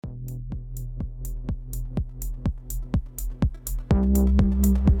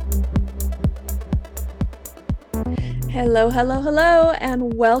Hello, hello, hello,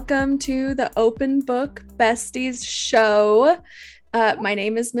 and welcome to the Open Book Besties show. My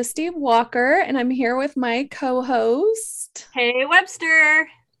name is Misty Walker, and I'm here with my co-host. Hey, Webster.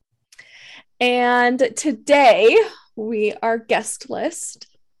 And today we are guestless.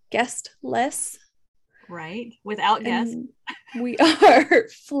 Right, without guests. We are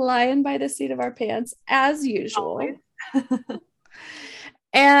flying by the seat of our pants as usual.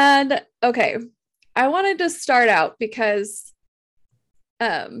 And okay, I wanted to start out because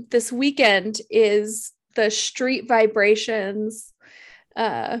this weekend is the Street Vibrations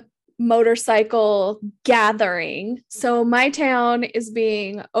motorcycle gathering. So my town is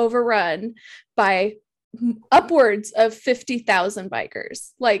being overrun by upwards of 50,000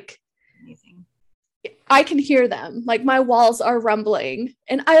 bikers. Like, Amazing. I can hear them. Like, my walls are rumbling,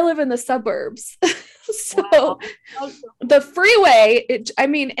 and I live in the suburbs. So wow. The freeway,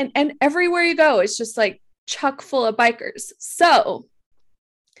 and everywhere you go, it's just like chock full of bikers. So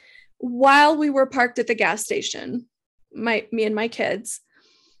while we were parked at the gas station, me and my kids,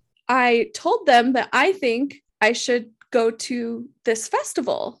 I told them that I think I should go to this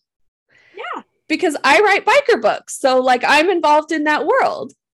festival. Yeah. Because I write biker books. So like I'm involved in that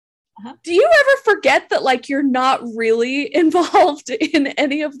world. Uh-huh. Do you ever forget that like you're not really involved in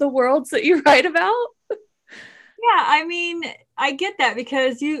any of the worlds that you write about? Yeah, I mean, I get that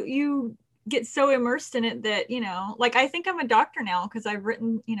because you get so immersed in it that, like I think I'm a doctor now because I've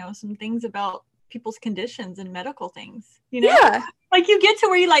written, some things about people's conditions and medical things, Yeah. Like you get to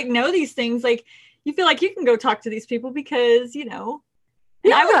where you like know these things, like you feel like you can go talk to these people because, and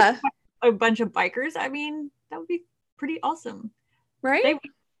yeah. I would a bunch of bikers. I mean, that would be pretty awesome. Right?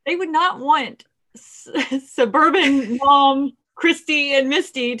 They would not want suburban mom Christy and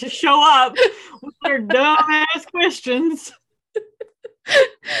Misty to show up with their dumbass questions.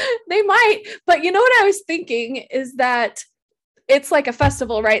 They might, but you know what I was thinking is that it's like a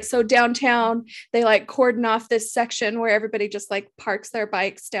festival, right? So downtown, they like cordon off this section where everybody just like parks their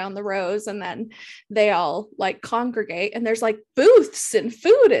bikes down the rows and then they all like congregate and there's like booths and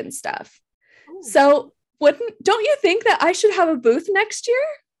food and stuff. Ooh. So don't you think that I should have a booth next year?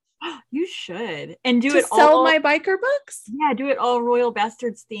 You should. And do to it sell all my biker books? Yeah, do it all Royal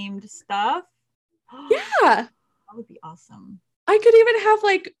Bastards themed stuff. Yeah. That would be awesome. I could even have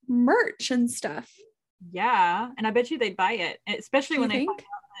like merch and stuff. Yeah. And I bet you they'd buy it, especially when they find out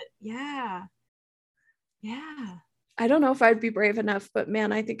that, yeah. I don't know if I'd be brave enough, but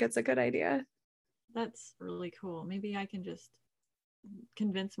man, I think it's a good idea. That's really cool. Maybe I can just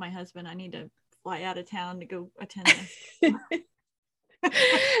convince my husband I need to fly out of town to go attend this.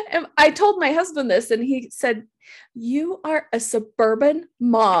 And I told my husband this and he said, "You are a suburban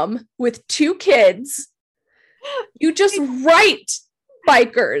mom with 2 kids. You just write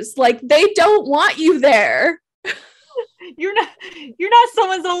bikers. Like they don't want you there. You're not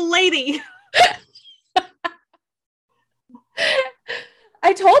someone's old lady."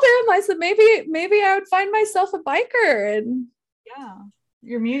 I told him, I said, maybe I would find myself a biker and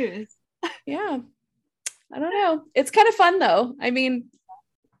your muse. Yeah. I don't know. It's kind of fun though. I mean,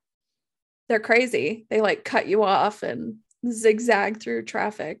 they're crazy. They like cut you off and zigzag through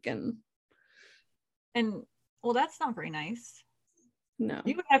traffic and well, that's not very nice. No.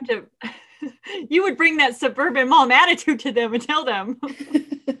 You would have to you would bring that suburban mom attitude to them and tell them,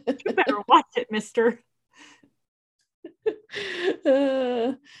 "You better watch it, mister."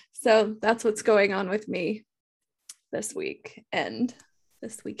 So that's what's going on with me this week and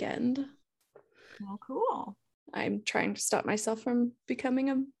this weekend. Well, cool. I'm trying to stop myself from becoming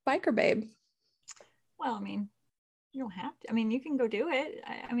a biker babe. Well, I mean, you don't have to. I mean, you can go do it.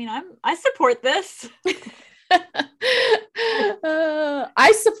 I support this.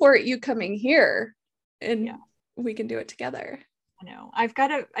 I support you coming here and we can do it together. I know. I've got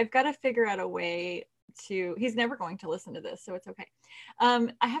to figure out a way to, he's never going to listen to this, so it's okay. I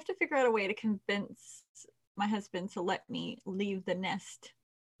have to figure out a way to convince my husband to let me leave the nest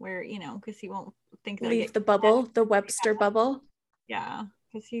where, because he won't think that leave the bubble, the Webster bubble. Yeah,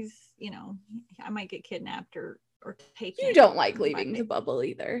 because he's, I might get kidnapped or taken. You don't like leaving the bubble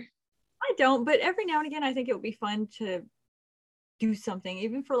either. I don't, but every now and again, I think it would be fun to do something,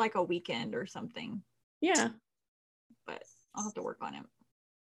 even for like a weekend or something. Yeah. But I'll have to work on it.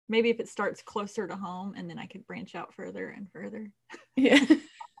 Maybe if it starts closer to home and then I could branch out further and further. Yeah.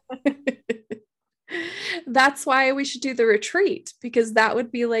 That's why we should do the retreat, because that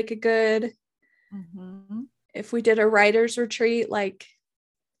would be like a good, if we did a writer's retreat, like,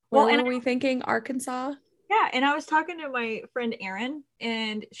 where were we thinking? Arkansas? Yeah. And I was talking to my friend Erin,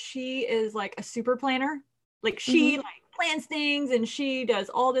 and she is like a super planner. Like she like plans things and she does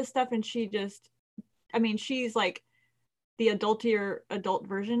all this stuff, and she just, she's like the adult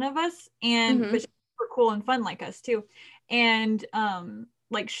version of us, and Mhm. but she's super cool and fun like us too. And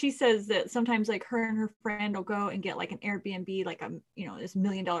like she says that sometimes like her and her friend will go and get like an Airbnb, like a, you know, this $1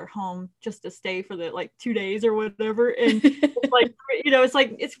 million home just to stay for the like 2 days or whatever. And it's like, you know, it's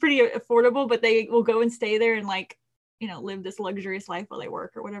like, it's pretty affordable, but they will go and stay there and like, you know, live this luxurious life while they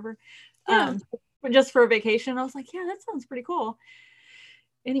work or whatever. Yeah. But just for a vacation. I was like, yeah, that sounds pretty cool.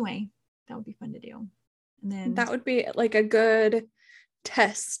 Anyway, that would be fun to do. And then That would be like a good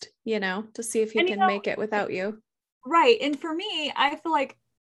test, you know, to see if he and you can know, make it without you. right. And for me, I feel like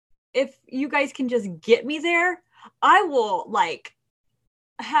if you guys can just get me there, I will like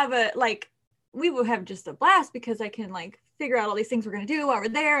have a like we will have just a blast because I can like figure out all these things we're going to do while we're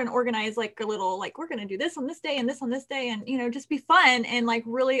there and organize like a little like we're going to do this on this day and this on this day, and you know, just be fun and like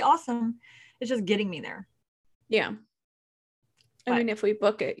really awesome. It's just getting me there. Yeah. I But mean, if we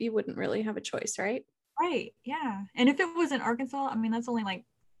book it, you wouldn't really have a choice, right? right, yeah. And if it was in Arkansas, I mean, that's only like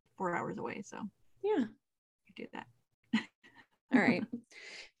 4 hours away, so Yeah. you do that. All right.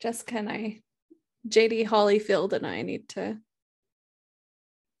 Jessica and I, JD Hollyfield and I need to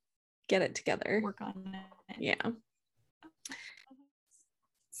get it together. Work on it. Yeah.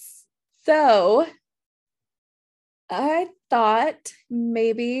 So I thought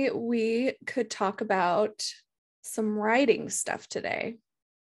maybe we could talk about some writing stuff today.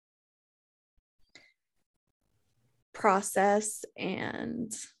 Process,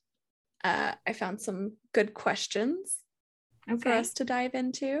 and I found some good questions for us to dive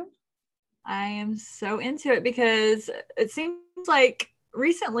into. I am so into it because it seems like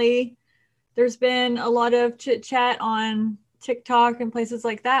recently there's been a lot of chit chat on TikTok and places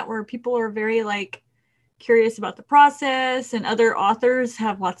like that where people are very like curious about the process, and other authors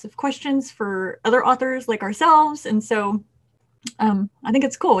have lots of questions for other authors like ourselves. And so I think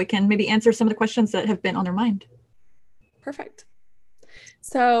it's cool. We can maybe answer some of the questions that have been on their mind. Perfect.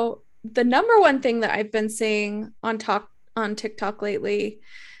 So the number one thing that I've been seeing on TikTok lately,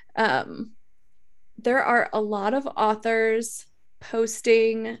 there are a lot of authors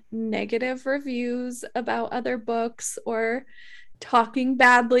posting negative reviews about other books or talking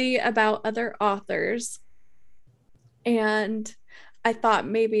badly about other authors. And I thought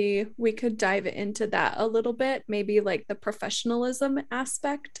maybe we could dive into that a little bit, maybe like the professionalism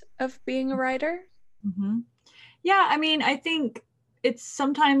aspect of being a writer. Mm-hmm. Yeah, I mean, I think it's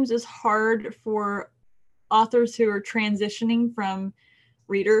sometimes is hard for authors who are transitioning from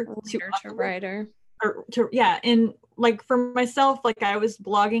reader to writer. Or to, yeah. And like for myself, like I was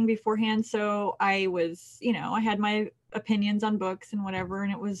blogging beforehand, so I was, you know, I had my opinions on books and whatever,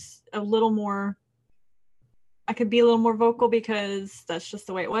 and it was a little more, I could be a little more vocal because that's just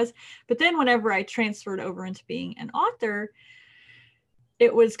the way it was. But then whenever I transferred over into being an author,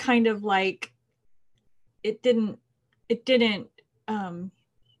 it was kind of like it didn't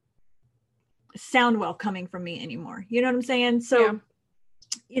sound well coming from me anymore. You know what I'm saying? So Yeah.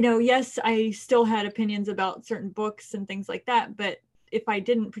 you know, yes, I still had opinions about certain books and things like that, but if I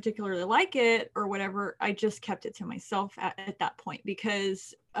didn't particularly like it or whatever, I just kept it to myself at that point,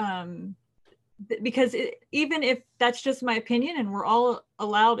 because even if that's just my opinion and we're all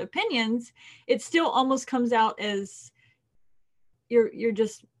allowed opinions, it still almost comes out as you're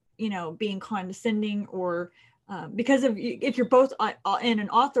just, you know, being condescending, or because of if you're both in an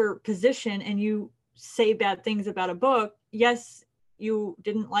author position and you say bad things about a book, yes, you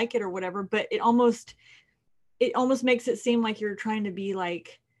didn't like it or whatever, but it almost makes it seem like you're trying to be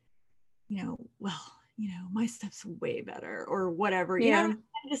like, you know, well, you know, my stuff's way better or whatever. You know what I mean?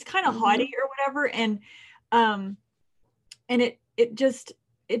 Just kind of haughty or whatever. And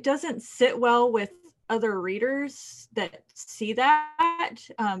it doesn't sit well with other readers that see that,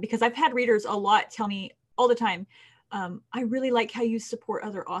 because I've had readers a lot tell me all the time, I really like how you support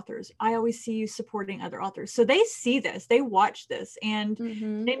other authors. I always see you supporting other authors. So they see this, they watch this, and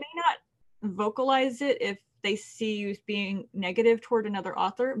they may not vocalize it if they see you being negative toward another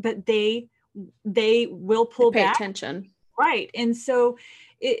author, but they will pull back. Attention. Right. And so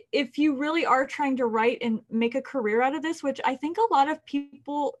if you really are trying to write and make a career out of this, which I think a lot of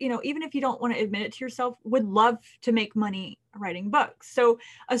people, you know, even if you don't want to admit it to yourself, would love to make money writing books. So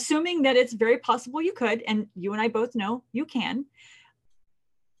assuming that it's very possible you could, and you and I both know you can,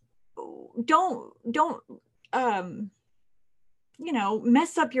 don't you know,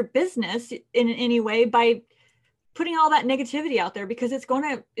 mess up your business in any way by putting all that negativity out there, because it's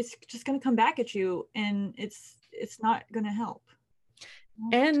just gonna come back at you, and it's not gonna help.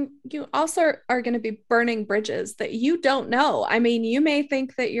 And you also are going to be burning bridges that you don't know. I mean, you may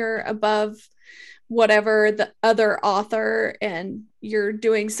think that you're above whatever the other author and you're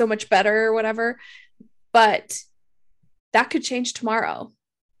doing so much better or whatever, but that could change tomorrow.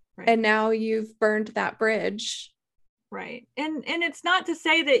 Right. And now you've burned that bridge. Right. And it's not to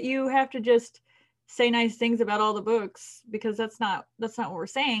say that you have to just say nice things about all the books, because that's not what we're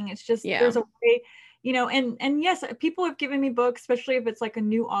saying. It's just there's a way, and yes, people have given me books, especially if it's like a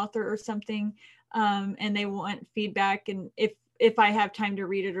new author or something, and they want feedback, and if I have time to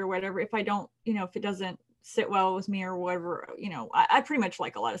read it or whatever. If I don't, if it doesn't sit well with me or whatever, I pretty much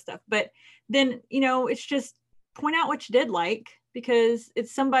like a lot of stuff. But then, it's just point out what you did like, because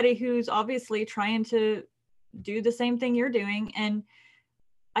it's somebody who's obviously trying to do the same thing you're doing. And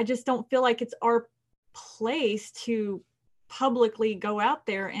I just don't feel like it's our place to publicly go out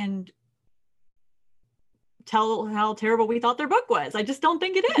there and tell how terrible we thought their book was. I just don't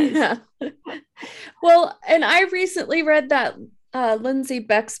think it is. Yeah. Well, and I recently read that Lindsay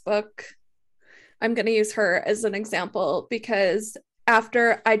Beck's book. I'm going to use her as an example, because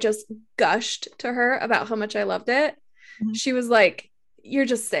after I just gushed to her about how much I loved it, she was like, you're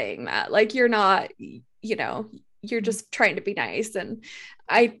just saying that. Like, you're not, you're just trying to be nice. And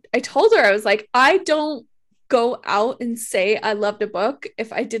I told her, I was like, I don't go out and say I loved a book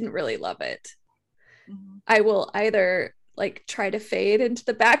if I didn't really love it. I will either like try to fade into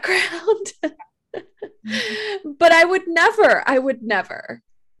the background, but I would never.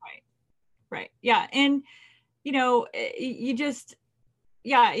 Right. Yeah. And, you just,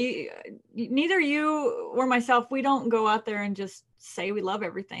 neither you or myself, we don't go out there and just say we love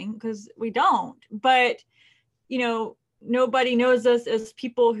everything, because we don't. But, nobody knows us as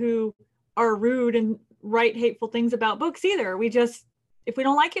people who are rude and write hateful things about books either. We just, if we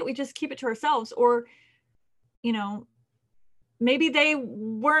don't like it, we just keep it to ourselves. Or, maybe they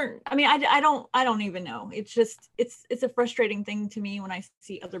weren't. I mean, I don't even know. It's just, it's a frustrating thing to me when I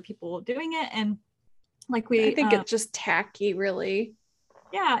see other people doing it. And like I think it's just tacky, really.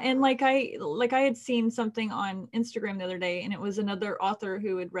 Yeah. And like I had seen something on Instagram the other day, and it was another author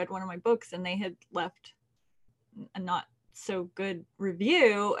who had read one of my books, and they had left a not so good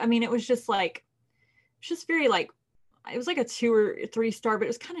review. I mean, it was just like, very like, it was like a 2 or 3 star, but it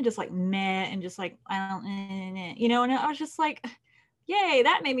was kind of just like meh, and just like, I don't, and I was just like, yay,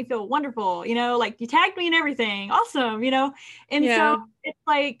 that made me feel wonderful. Like, you tagged me and everything. Awesome. And so it's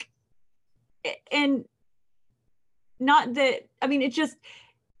like, and not that, I mean, it's just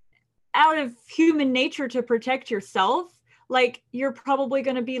out of human nature to protect yourself. Like, you're probably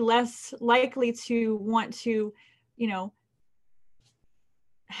going to be less likely to want to,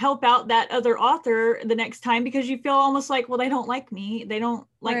 help out that other author the next time, because you feel almost like, well, they don't like me. They don't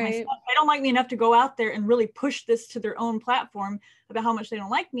like my stuff. They don't like me enough to go out there and really push this to their own platform about how much they don't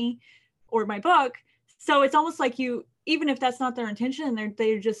like me or my book. So it's almost like you, even if that's not their intention, and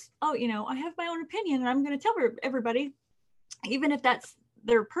they're just, oh, I have my own opinion and I'm going to tell everybody, even if that's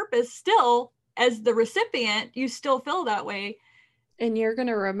their purpose, still as the recipient, you still feel that way. And you're going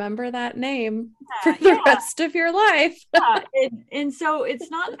to remember that name for the rest of your life. And so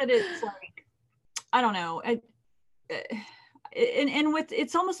it's not that it's like, I don't know. And with,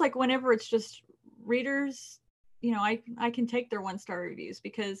 it's almost like whenever it's just readers, I can take their 1-star reviews,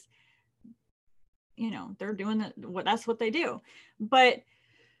 because, they're doing that's what they do. But,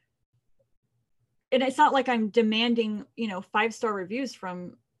 and it's not like I'm demanding, 5-star reviews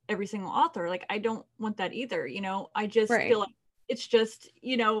from every single author. Like, I don't want that either. I just feel like it's just,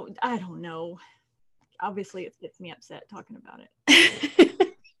 I don't know. Obviously, it gets me upset talking about it.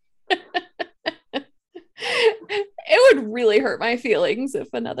 It would really hurt my feelings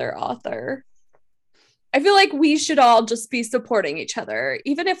if another author. I feel like we should all just be supporting each other,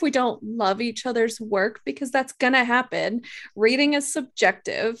 even if we don't love each other's work, because that's going to happen. Reading is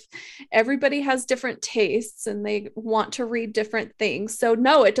subjective. Everybody has different tastes and they want to read different things. So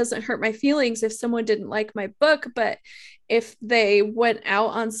no, it doesn't hurt my feelings if someone didn't like my book, but if they went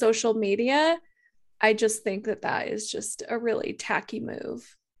out on social media, I just think that is just a really tacky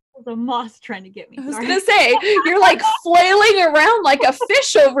move. The moth trying to get me. I was going to say, you're like flailing around like a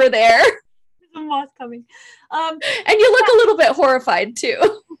fish over there. The moth coming. And you look a little bit horrified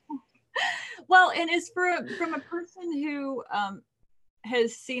too. Well, and it's from a person who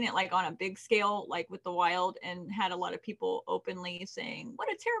has seen it like on a big scale, like with The Wild, and had a lot of people openly saying, what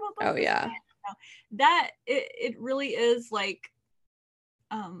a terrible book. Oh yeah. That it really is like,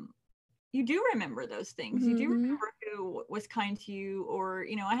 you do remember those things. You do remember who was kind to you, or,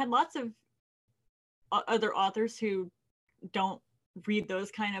 I had lots of other authors who don't read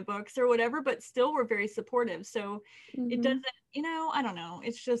those kind of books or whatever, but still were very supportive. So it doesn't, I don't know.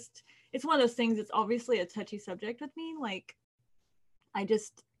 It's just, it's one of those things. It's obviously a touchy subject with me. Like, I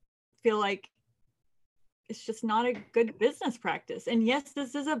just feel like it's just not a good business practice. And yes,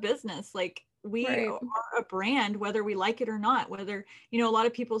 this is a business. Like, we Right. are a brand, whether we like it or not. Whether, you know, a lot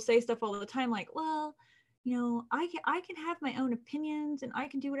of people say stuff all the time like, well, you know, I can have my own opinions and I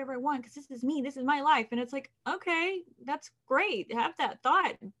can do whatever I want because this is me, this is my life. And it's like, okay, that's great, have that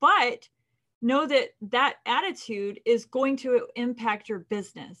thought, but know that that attitude is going to impact your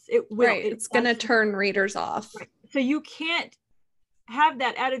business. It will. Right. It's going to turn readers off. Right. So you can't have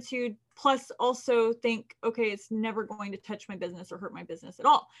that attitude plus also think, okay, it's never going to touch my business or hurt my business at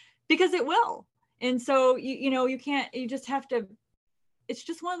all, because it will. And so you know, you can't, you just have to, it's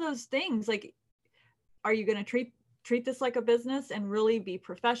just one of those things. Like, are you going to treat this like a business and really be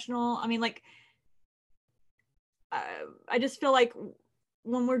professional? I mean, like, I just feel like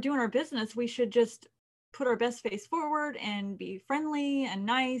when we're doing our business, we should just put our best face forward and be friendly and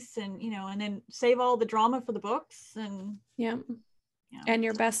nice, and, you know, and then save all the drama for the books. And yeah. And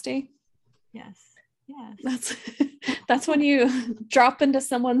your bestie. Yes. Yes. That's when you drop into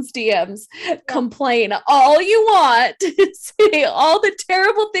someone's DMs, complain all you want, say all the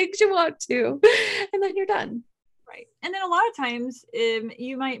terrible things you want to, and then you're done. Right. And then a lot of times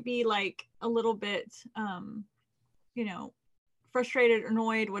you might be like a little bit, you know, frustrated,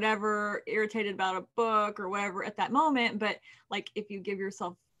 annoyed, whatever, irritated about a book or whatever at that moment. But like, if you give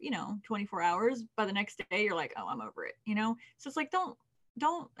yourself, you know, 24 hours, by the next day, you're like, oh, I'm over it, you know? So it's like,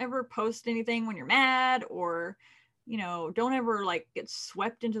 don't ever post anything when you're mad, or, you know, don't ever like get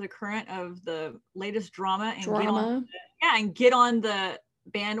swept into the current of the latest drama and get on the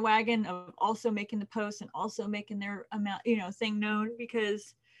bandwagon of also making the post and also making their amount, you know, thing known,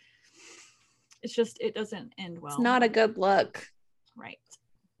 because it's just, it doesn't end well. It's not a good look. Right.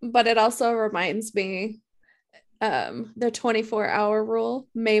 But it also reminds me, the 24-hour rule.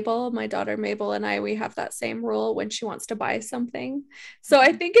 Mabel, my daughter Mabel, and I, we have that same rule when she wants to buy something. So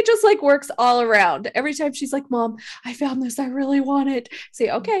I think it just like works all around. Every time she's like, Mom, I found this, I really want it. Say,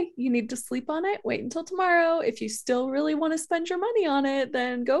 okay, you need to sleep on it. Wait until tomorrow. If you still really want to spend your money on it,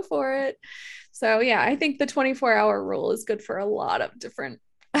 then go for it. So yeah, I think the 24-hour rule is good for a lot of different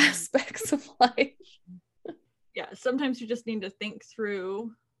aspects of life. Yeah, sometimes you just need to think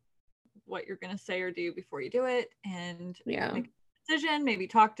through what you're going to say or do before you do it, and make a decision, maybe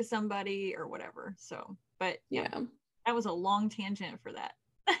talk to somebody or whatever. So, but yeah, that was a long tangent for that.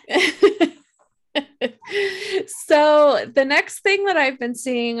 So the next thing that I've been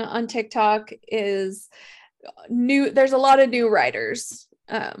seeing on TikTok is there's a lot of new writers,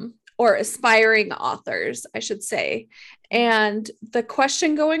 or aspiring authors, I should say. And the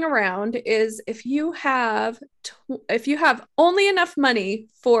question going around is, if you have only enough money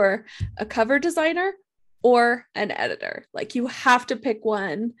for a cover designer or an editor, like you have to pick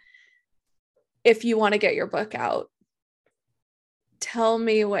one if you want to get your book out. Tell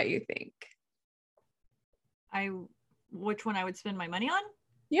me what you think. Which one I would spend my money on?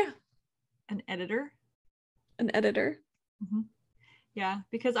 Yeah. An editor. Mm-hmm. Yeah,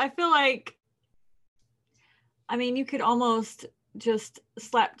 because I feel like, I mean, you could almost just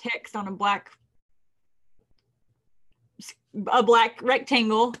slap text on a black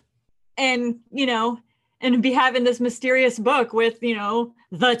rectangle and, you know, and be having this mysterious book with, you know,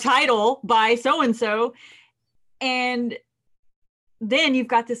 the title by so-and-so. And then you've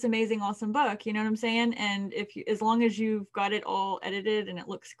got this amazing, awesome book, you know what I'm saying? And as long as you've got it all edited and it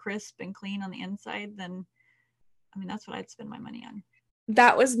looks crisp and clean on the inside, then, I mean, that's what I'd spend my money on.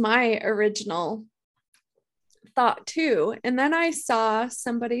 That was my original thought too. And then I saw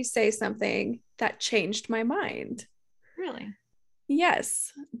somebody say something that changed my mind. Really?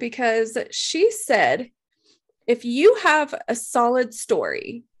 Yes, because she said, if you have a solid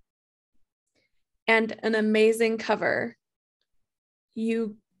story and an amazing cover,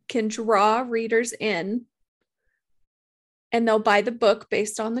 you can draw readers in and they'll buy the book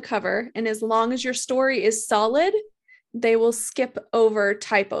based on the cover. And as long as your story is solid, they will skip over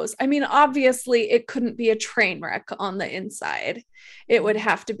typos. I mean, obviously, it couldn't be a train wreck on the inside. It would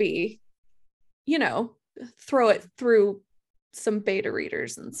have to be, you know, throw it through some beta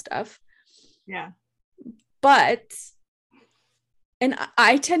readers and stuff. Yeah. But, and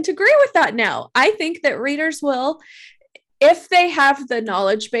I tend to agree with that now. I think that readers will, if they have the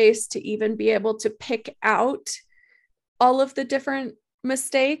knowledge base to even be able to pick out all of the different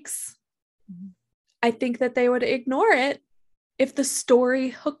mistakes, I think that they would ignore it if the story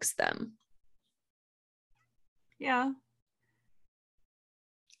hooks them. Yeah.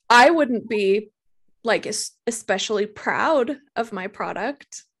 I wouldn't be like especially proud of my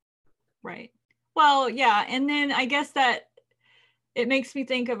product. Right. Well, yeah. And then I guess that it makes me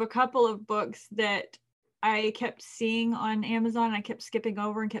think of a couple of books that I kept seeing on Amazon. I kept skipping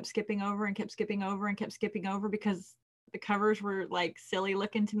over and kept skipping over and kept skipping over and kept skipping over because the covers were like silly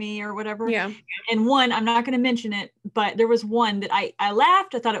looking to me or whatever. Yeah. And one, I'm not going to mention it, but there was one that I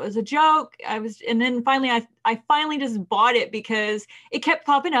laughed. I thought it was a joke. And then finally, I finally just bought it because it kept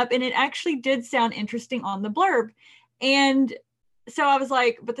popping up and it actually did sound interesting on the blurb. And so I was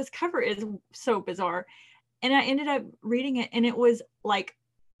like, but this cover is so bizarre. And I ended up reading it and it was like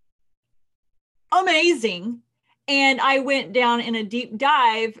amazing. And I went down in a deep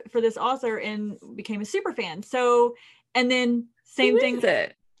dive for this author and became a super fan. So, and then same thing. Who is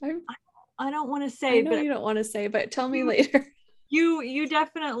it? I don't want to say. I know you don't want to say, but tell me later. You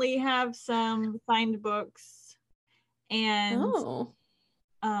definitely have some signed books, and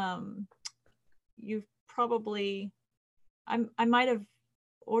you've probably I might have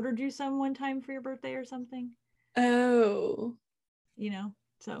ordered you some one time for your birthday or something. Oh,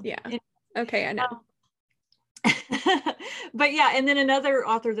 so yeah. Okay, I know. But yeah, and then another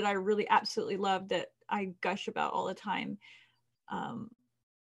author that I really absolutely love that I gush about all the time.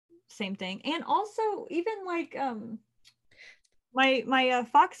 Same thing. And also even like my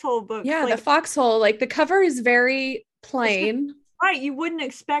Foxhole books. Yeah, like, the Foxhole, like the cover is very plain. Right, you wouldn't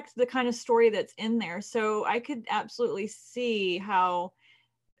expect the kind of story that's in there. So I could absolutely see how,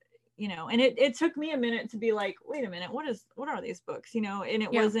 and it took me a minute to be like, wait a minute, what are these books? And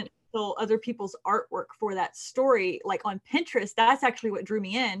it wasn't until other people's artwork for that story, like on Pinterest, that's actually what drew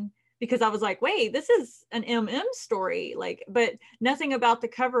me in. Because I was like, wait, this is an MM story, like, but nothing about the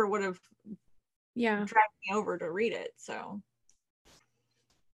cover would have dragged me over to read it. So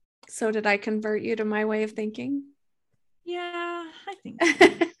did I convert you to my way of thinking? Yeah, I think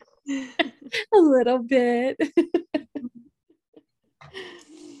so. A little bit.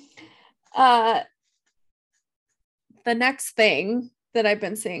 The next thing that I've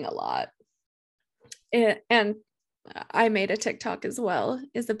been seeing a lot, and I made a TikTok as well,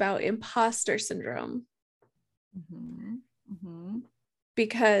 is about imposter syndrome. Mm-hmm. Mm-hmm.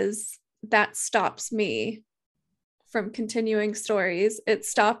 Because that stops me from continuing stories. It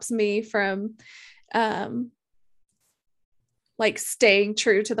stops me from like staying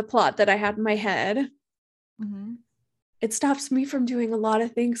true to the plot that I had in my head. Mm-hmm. It stops me from doing a lot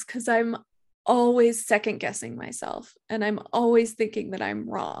of things because I'm always second guessing myself and I'm always thinking that I'm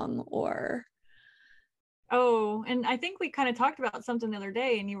wrong or. Oh, and I think we kind of talked about something the other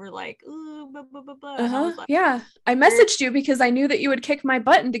day and you were like, ooh, blah, blah, blah, blah. And I was like, yeah, I messaged you because I knew that you would kick my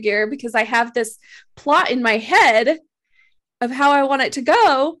butt into gear because I have this plot in my head of how I want it to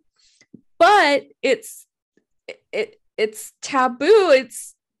go, but it's taboo.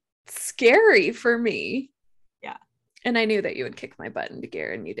 It's scary for me. Yeah. And I knew that you would kick my butt into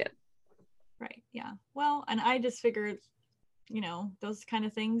gear and you did. Right. Yeah. Well, and I just figured, those kind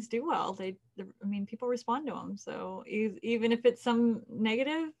of things do well. People respond to them. So even if it's some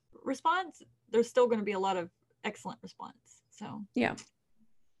negative response, there's still going to be a lot of excellent response. So yeah.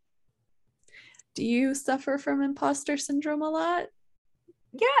 Do you suffer from imposter syndrome a lot?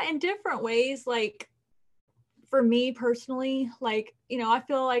 Yeah, in different ways. Like for me personally, like, I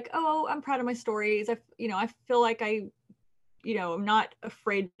feel like, oh, I'm proud of my stories. I feel like I'm not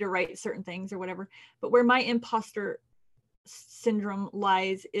afraid to write certain things or whatever. But where my imposter syndrome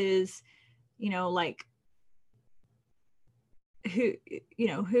lies is, like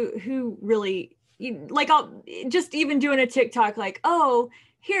who really, like I'll just even doing a TikTok like, oh,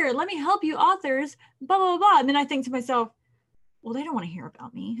 here, let me help you authors, blah, blah, blah. And then I think to myself, well, they don't want to hear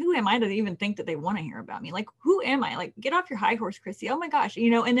about me. Who am I to even think that they want to hear about me? Like, who am I? Like, get off your high horse, Chrissy. Oh my gosh.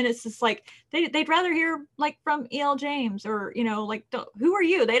 And then it's just like, they'd rather hear like from E.L. James or, like, who are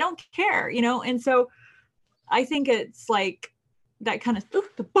you? They don't care, And so I think it's like that kind of,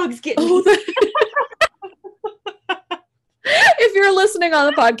 the bug's getting me. If you're listening on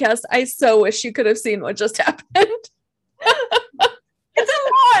the podcast, I so wish you could have seen what just happened. It's a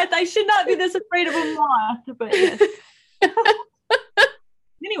moth. I should not be this afraid of a moth, but yes.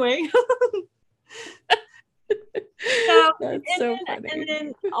 Anyway. That's so funny. And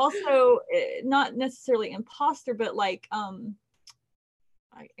then also not necessarily imposter, but like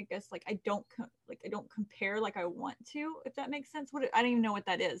I guess like I don't compare like I want to, if that makes sense. I don't even know what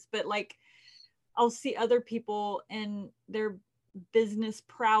that is, but like I'll see other people and their business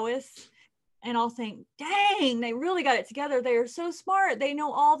prowess and I'll think, dang, they really got it together. They are so smart. They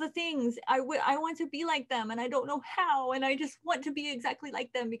know all the things. I want to be like them and I don't know how. And I just want to be exactly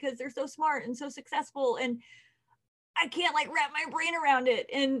like them because they're so smart and so successful. And I can't like wrap my brain around it.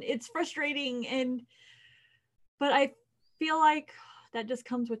 And it's frustrating. But I feel like that just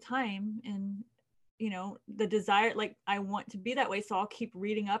comes with time and, the desire, like I want to be that way. So I'll keep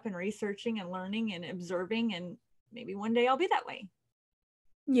reading up and researching and learning and observing. And maybe one day I'll be that way.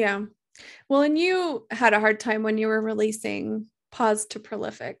 Yeah. Well, and you had a hard time when you were releasing Pause to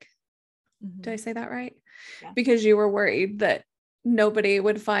Prolific. Mm-hmm. Did I say that right? Yeah. Because you were worried that nobody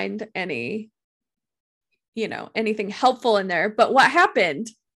would find anything helpful in there. But what happened?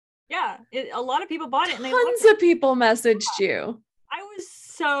 Yeah. A lot of people bought it and they Tons of people messaged you. I was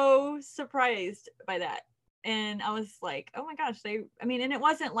so surprised by that. And I was like, oh my gosh, and it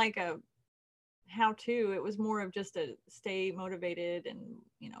wasn't like a how to, it was more of just a stay motivated and,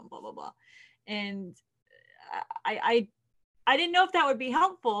 blah, blah, blah. And I didn't know if that would be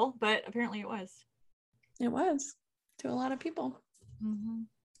helpful, but apparently it was. It was to a lot of people. Mm-hmm.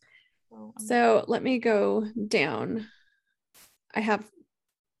 So let me go down. I have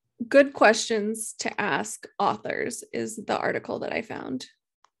good questions to ask authors is the article that I found.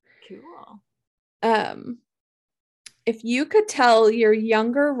 Cool. If you could tell your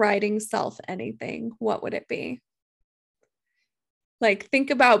younger writing self anything, what would it be? Like,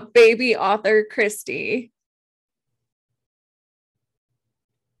 think about baby author Christy.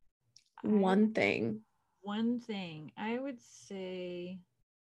 One thing I would say,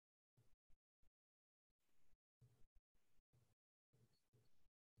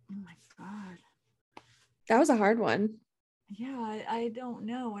 oh my God. That was a hard one. Yeah, I don't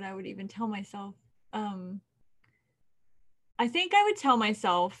know what I would even tell myself. I think I would tell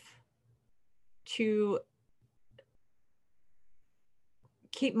myself to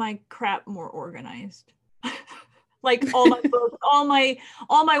keep my crap more organized. Like all my books, all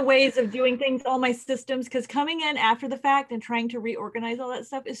my ways of doing things, all my systems, because coming in after the fact and trying to reorganize all that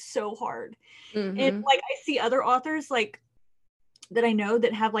stuff is so hard. Mm-hmm. And like I see other authors like that I know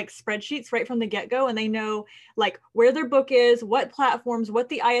that have like spreadsheets right from the get-go, and they know like where their book is, what platforms, what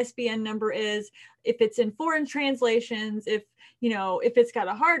the ISBN number is, if it's in foreign translations, if it's got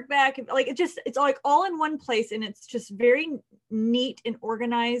a hardback, like it's like all in one place, and it's just very neat and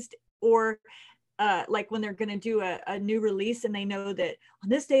organized. Or like when they're going to do a new release and they know that on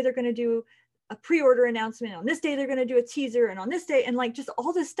this day they're going to do a pre-order announcement, on this day they're going to do a teaser, and on this day, and like just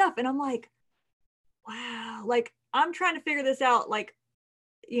all this stuff. And I'm like, wow, like I'm trying to figure this out, like,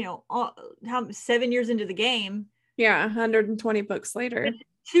 how 7 years into the game. Yeah, 120 books later. It's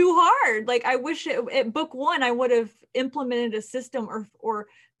too hard. Like I wish at book one I would have implemented a system or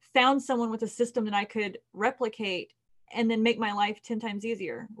found someone with a system that I could replicate and then make my life 10 times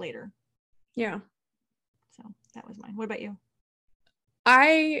easier later. Yeah. So that was mine. What about you?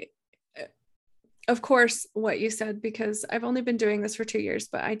 Of course, what you said, because I've only been doing this for 2 years,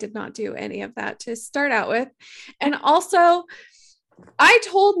 but I did not do any of that to start out with. And also, I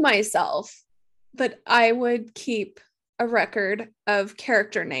told myself that I would keep a record of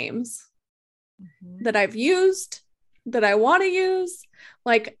character names that I've used, that I want to use.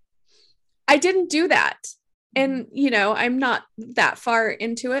 Like, I didn't do that. And, I'm not that far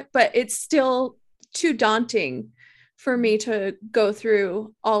into it, but it's still too daunting for me to go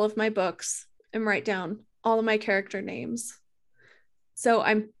through all of my books and write down all of my character names. So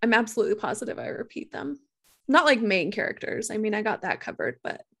I'm absolutely positive I repeat them. Not like main characters. I mean, I got that covered,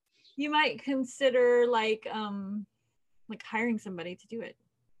 but you might consider like hiring somebody to do it.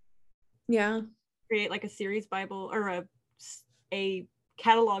 Yeah. Create like a series Bible or a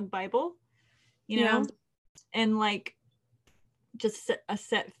catalog Bible, Yeah. and like just a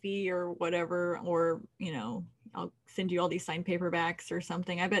set fee or whatever, or I'll send you all these signed paperbacks or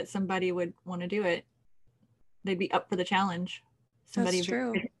something. I bet somebody would want to do it. They'd be up for the challenge. Somebody That's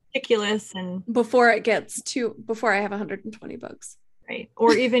true. Ridiculous, and before I have 120 books. Right.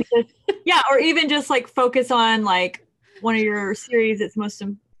 Or even just like focus on like one of your series that's most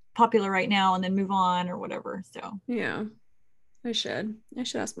popular right now and then move on or whatever. So yeah, I should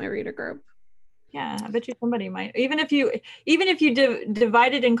ask my reader group. Yeah, I bet you somebody might. Even if you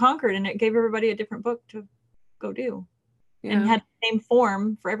divided and conquered and it gave everybody a different book to go do, and had the same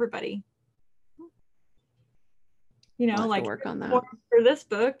form for everybody. We'll like work on that for this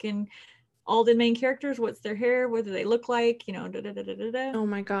book, and all the main characters, what's their hair, what do they look like, Oh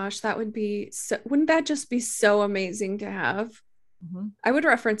my gosh, that would be so, wouldn't that just be so amazing to have? Mm-hmm. I would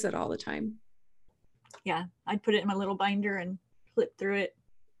reference it all the time. Yeah, I'd put it in my little binder and flip through it.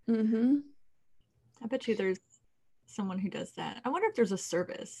 Mm-hmm. I bet you there's someone who does that. I wonder if there's a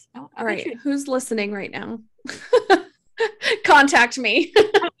service. All right, who's listening right now? Contact me.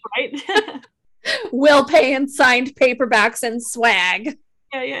 Right. We'll pay in signed paperbacks and swag.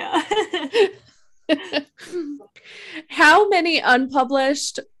 Yeah. How many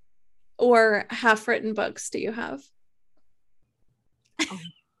unpublished or half-written books do you have? Oh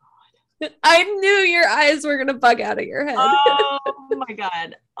my God. I knew your eyes were gonna bug out of your head. Oh my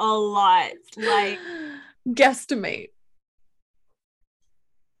God, a lot. Like, guesstimate.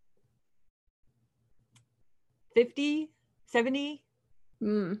 50, 70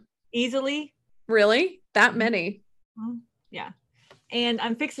 easily. Really? That many? Yeah. And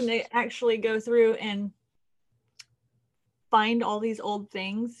I'm fixing to actually go through and find all these old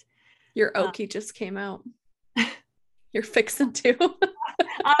things. Your Okie just came out. You're fixing to.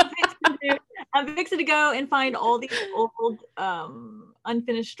 I'm fixing to go and find all these old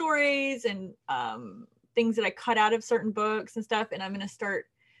unfinished stories and things that I cut out of certain books and stuff, and I'm going to start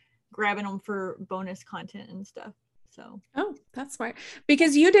grabbing them for bonus content and stuff. So that's smart,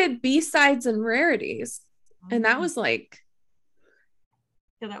 because you did B-sides and rarities, and that was like,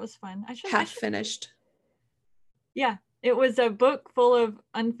 yeah, that was fun. I should finished. Yeah, it was a book full of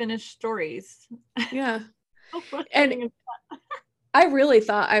unfinished stories. Yeah. And I really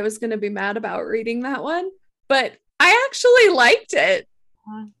thought I was going to be mad about reading that one, but I actually liked it.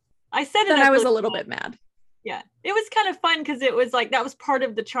 I said it. And I was a little bit mad. Yeah, it was kind of fun because it was like that was part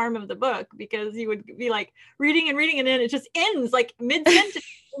of the charm of the book, because you would be like reading and then it just ends like mid sentence,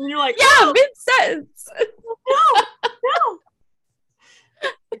 and you're like, yeah, mid sentence. No.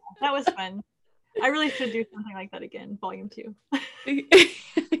 Yeah, that was fun. I really should do something like that again, volume 2.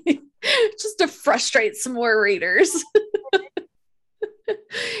 Just to frustrate some more readers.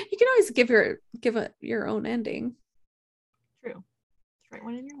 You can always give your own ending. True. Just write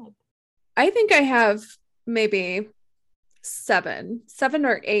one in your head. I think I have maybe 7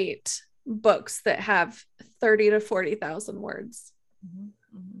 or 8 books that have 30 to 40,000 words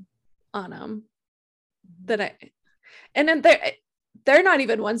on them. And then they're not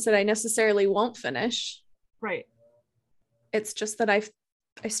even ones that I necessarily won't finish. Right. It's just that I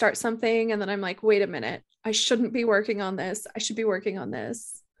start something and then I'm like, wait a minute, I shouldn't be working on this. I should be working on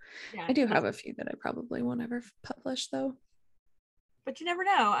this. Yeah, I do have a few that I probably won't ever publish though. But you never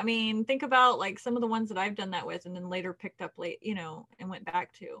know. I mean, think about like some of the ones that I've done that with and then later picked up late, and went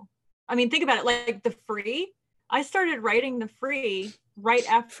back to. I mean, think about it, like The Free. I started writing The Free right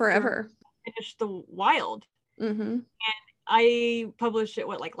after Forever. I finished The Wild. And I published it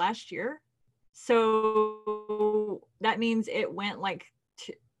like last year. So that means it went like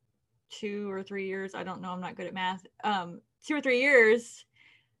 2 or 3 years. I don't know. I'm not good at math. 2 or 3 years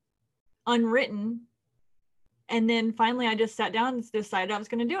unwritten. And then finally I just sat down and decided I was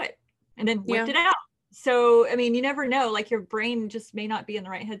going to do it and then whipped it out. So, I mean, you never know, like your brain just may not be in the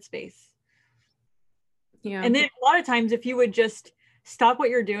right headspace. Yeah. And then a lot of times if you would just stop what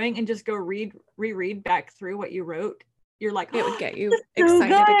you're doing and just go reread back through what you wrote, you're like, it would get you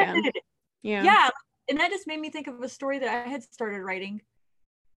excited again. Yeah. Yeah. And that just made me think of a story that I had started writing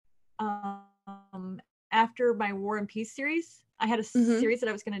after my War and Peace series. I had a series that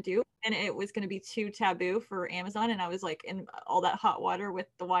I was going to do, and it was going to be too taboo for Amazon. And I was like in all that hot water with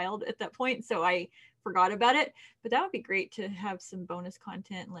The Wild at that point. So I forgot about it. But that would be great to have some bonus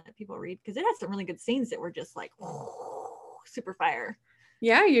content and let people read, because it has some really good scenes that were just like super fire.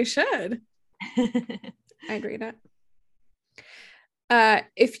 Yeah, you should. I'd read it.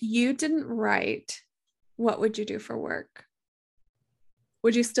 If you didn't write, what would you do for work?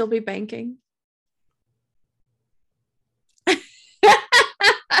 Would you still be banking?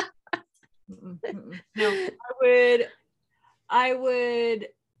 No, I would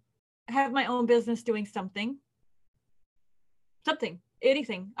have my own business doing something,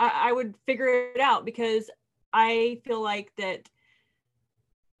 anything. I would figure it out, because I feel like that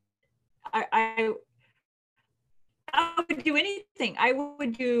I would do anything. I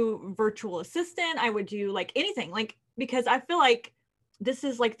would do virtual assistant. I would do like anything, like, because I feel like this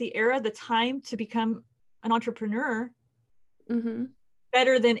is like the era, the time to become an entrepreneur.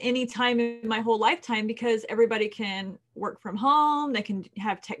 Better than any time in my whole lifetime, because everybody can work from home. They can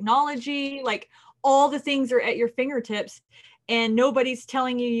have technology, like all the things are at your fingertips, and nobody's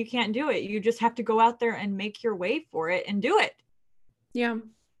telling you can't do it. You just have to go out there and make your way for it and do it. Yeah.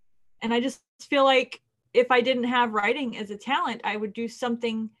 And I just feel like if I didn't have writing as a talent, I would do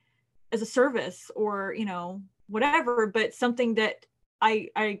something as a service or, whatever, but something that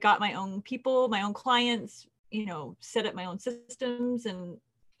I got my own people, my own clients, set up my own systems and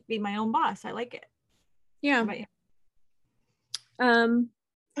be my own boss. I like it. Yeah. The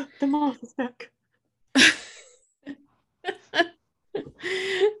moth is back.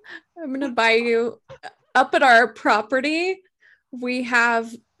 I'm going to buy you up at our property. We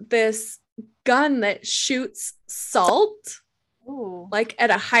have this gun that shoots salt. Ooh. Like at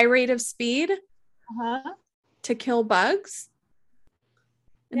a high rate of speed to kill bugs.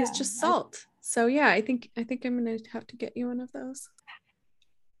 And it's just salt. So yeah, I think I'm gonna have to get you one of those.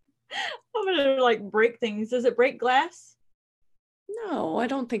 I'm gonna like break things. Does it break glass? No, I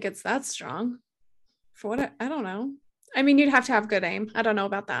don't think it's that strong. For what I don't know. I mean, you'd have to have good aim. I don't know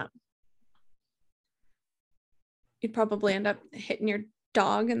about that. You'd probably end up hitting your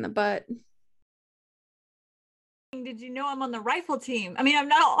dog in the butt. Did you know I'm on the rifle team? I mean, I'm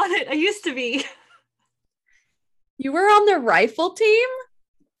not on it. I used to be. You were on the rifle team?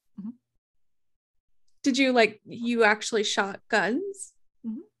 Mm-hmm. Did you you actually shot guns?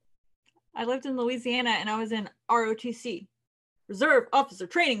 Mm-hmm. I lived in Louisiana and I was in ROTC, Reserve Officer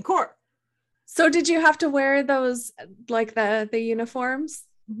Training Corps. So did you have to wear those, like the uniforms?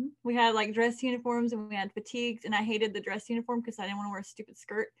 Mm-hmm. We had like dress uniforms and we had fatigues, and I hated the dress uniform because I didn't want to wear a stupid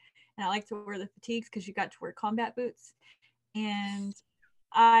skirt, and I like to wear the fatigues because you got to wear combat boots. And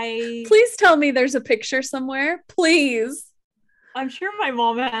Please tell me there's a picture somewhere, please. I'm sure my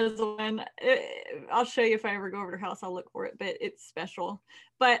mom has one. I'll show you if I ever go over to her house. I'll look for it, but it's special.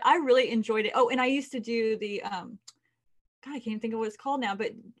 But I really enjoyed it. Oh, and I used to do the God, I can't think of what it's called now,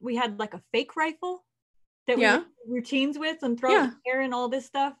 but we had like a fake rifle that we had routines with and throw in the air and all this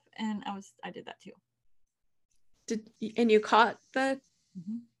stuff. And I did that too. And you caught the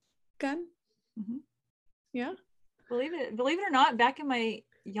gun? Mm-hmm. Yeah. Believe it or not, back in my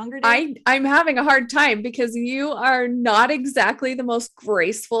younger days, I'm having a hard time because you are not exactly the most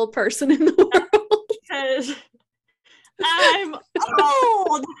graceful person in the world. Because I'm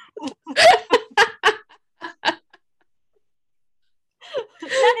old.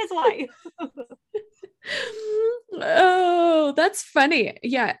 That is why. Oh, that's funny.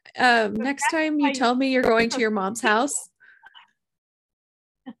 Yeah. Next time you tell me you're going to your mom's house.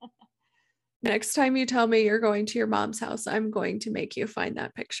 Next time you tell me you're going to your mom's house, I'm going to make you find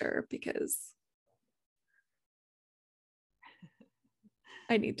that picture because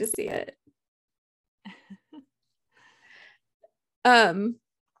I need to see it.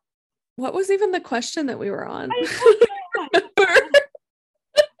 What was even the question that we were on?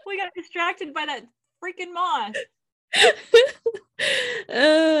 We got distracted by that freaking moth. Good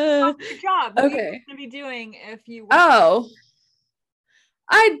job. What are you going to be doing if you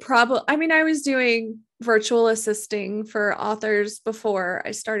I was doing virtual assisting for authors before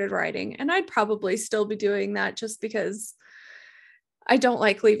I started writing, and I'd probably still be doing that just because I don't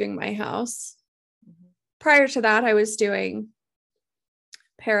like leaving my house. Mm-hmm. Prior to that, I was doing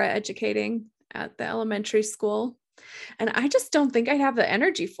para-educating at the elementary school, and I just don't think I'd have the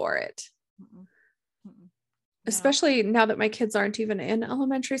energy for it. Mm-mm. Mm-mm. No. Especially now that my kids aren't even in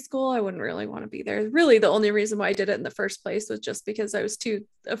elementary school, I wouldn't really want to be there. Really, the only reason why I did it in the first place was just because I was too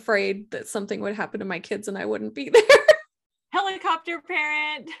afraid that something would happen to my kids and I wouldn't be there. Helicopter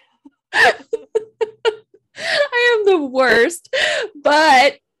parent. I am the worst,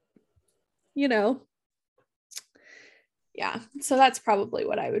 but yeah, so that's probably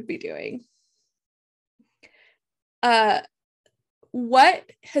what I would be doing. What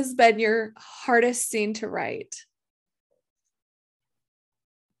has been your hardest scene to write?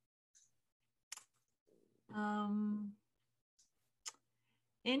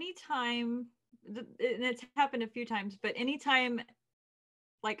 Anytime, and it's happened a few times, but anytime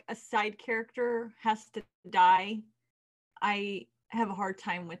like a side character has to die, I have a hard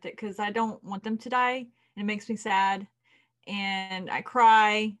time with it because I don't want them to die, and it makes me sad and I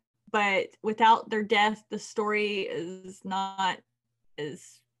cry. But without their death, the story is not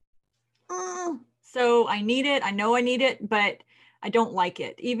as so I need it. I know I need it, but I don't like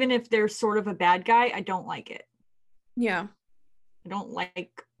it. Even if they're sort of a bad guy, I don't like it. Yeah. I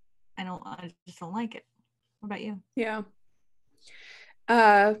just don't like it. What about you? Yeah.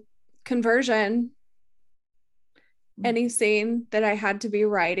 Conversion. Any scene that I had to be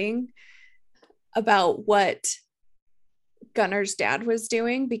writing about what Gunner's dad was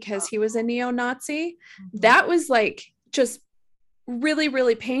doing because he was a neo-Nazi, that was like just really,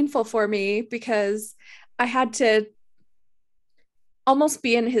 really painful for me because I had to almost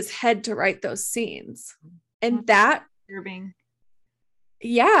be in his head to write those scenes. And that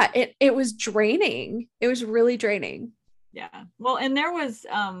it was draining. It was really draining. Yeah. Well, and there was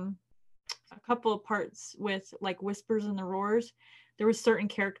a couple of parts with like Whispers and the Roars. There was certain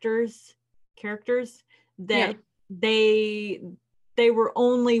characters that they were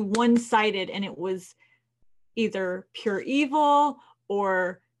only one-sided, and it was either pure evil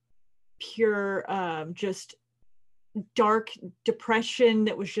or pure just dark depression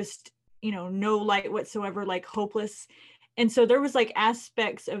that was just no light whatsoever, like hopeless. And so there was like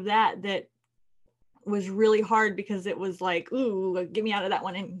aspects of that was really hard because it was like, ooh, get me out of that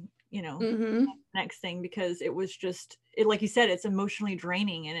one, and next thing, because it was just like you said, it's emotionally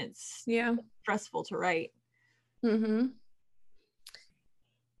draining and it's stressful to write.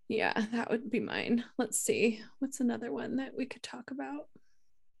 Yeah, that would be mine. Let's see, what's another one that we could talk about?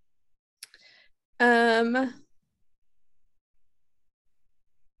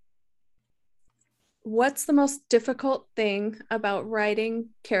 What's the most difficult thing about writing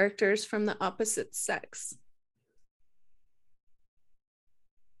characters from the opposite sex?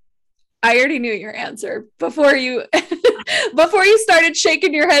 I already knew your answer before you before you started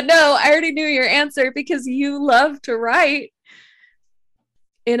shaking your head. No, I already knew your answer because you love to write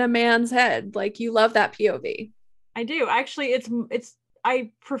in a man's head. Like you love that POV. I do. Actually, it's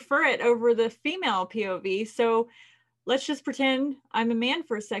I prefer it over the female POV. So let's just pretend I'm a man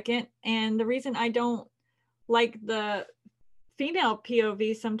for a second. And the reason I don't like the female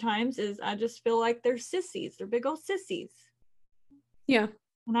POV sometimes is I just feel like they're sissies. They're big old sissies. Yeah.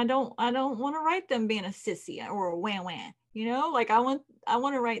 And I don't want to write them being a sissy or a wah wah. You know, like I want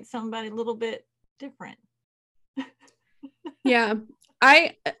to write somebody a little bit different. Yeah.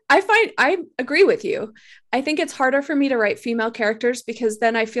 I find I agree with you. I think it's harder for me to write female characters because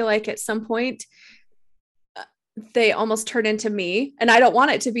then I feel like at some point they almost turn into me and I don't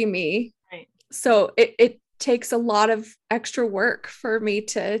want it to be me. Right. So it takes a lot of extra work for me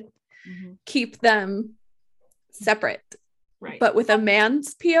to keep them separate. Right. But with a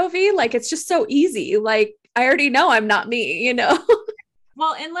man's POV, like it's just so easy. Like I already know I'm not me, you know?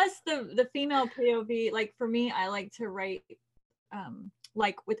 Well, unless the female POV, like for me, I like to write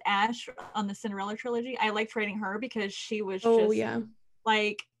like with Ash on the Cinderella trilogy, I liked writing her because she was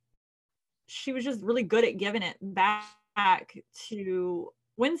like she was just really good at giving it back to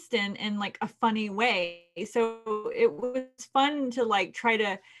Winston in like a funny way. So it was fun to like try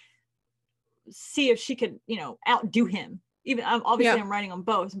to see if she could, outdo him. Even obviously I'm writing on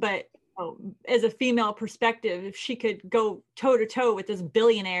both, but as a female perspective, if she could go toe to toe with this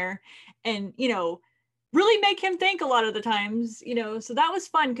billionaire and, really make him think a lot of the times, so that was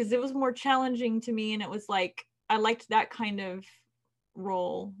fun because it was more challenging to me. And it was like, I liked that kind of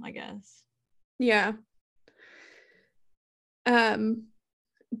role, I guess. Yeah.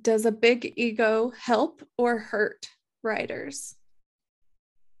 Does a big ego help or hurt writers?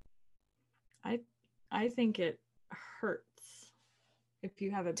 I think it hurts if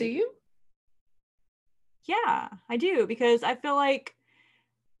you have a big. Do you? Yeah, I do, because I feel like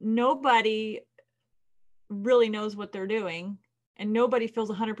nobody really knows what they're doing and nobody feels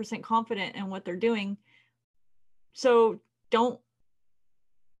 100% confident in what they're doing. So don't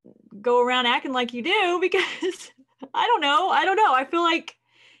go around acting like you do, because I don't know. I feel like,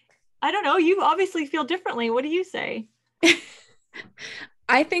 I don't know. You obviously feel differently. What do you say?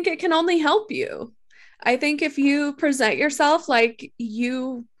 I think it can only help you. I think if you present yourself like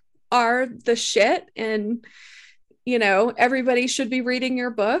you are the shit and, everybody should be reading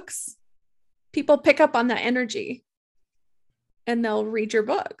your books, people pick up on that energy and they'll read your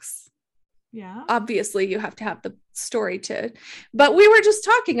books. Yeah. Obviously, you have to have the story but we were just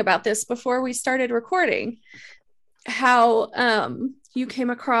talking about this before we started recording, how you came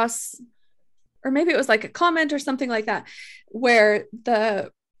across, or maybe it was like a comment or something like that, where the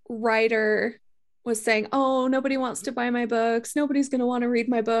writer was saying, oh, nobody wants to buy my books. Nobody's going to want to read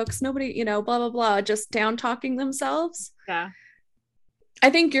my books. Nobody, blah, blah, blah, just down talking themselves. Yeah. I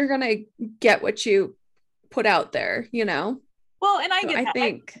think you're going to get what you put out there, Well, and I so get I that.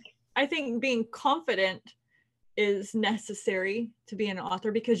 think I think being confident is necessary to be an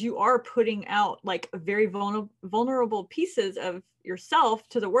author, because you are putting out like very vulnerable pieces of yourself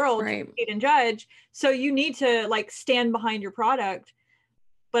to the world, right. to read and judge. So you need to like stand behind your product.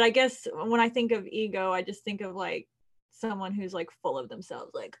 But I guess when I think of ego, I just think of like someone who's like full of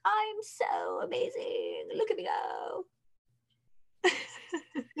themselves, like, I'm so amazing, look at me go.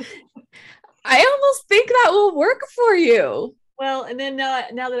 I almost think that will work for you. Well, and then now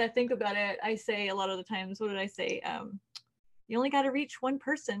that I think about it, I say a lot of the times, what did I say? You only got to reach one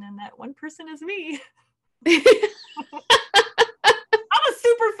person, and that one person is me. I'm a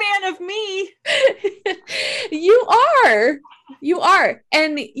super fan of me. You are.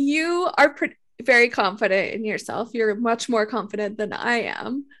 And you are very confident in yourself. You're much more confident than I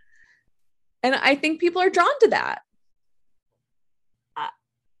am. And I think people are drawn to that.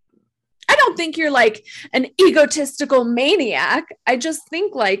 I don't think you're like an egotistical maniac. I just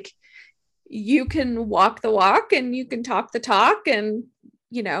think like you can walk the walk and you can talk the talk, and,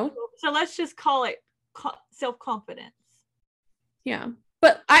 So let's just call it self-confidence. Yeah.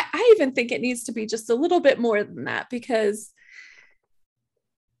 But I even think it needs to be just a little bit more than that, because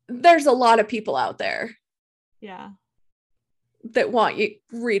there's a lot of people out there. Yeah. That want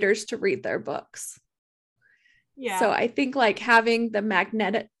readers to read their books. Yeah. So I think like having the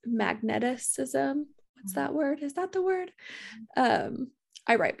magneticism, what's that word? Is that the word? I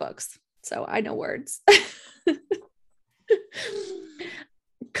write books, so I know words.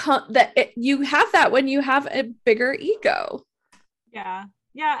 You have that when you have a bigger ego. Yeah.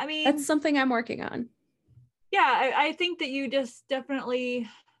 Yeah, I mean, that's something I'm working on. Yeah, I think that you just definitely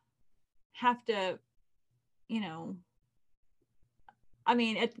have to, you know, I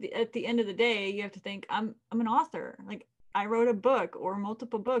mean, at the end of the day, you have to think, I'm an author. Like, I wrote a book or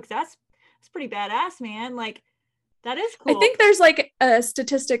multiple books. That's pretty badass, man. Like, that is I cool. think there's like a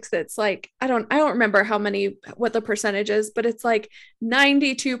statistics that's like, I don't remember what the percentage is, but it's like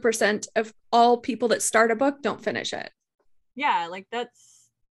 92% of all people that start a book don't finish it. Yeah, like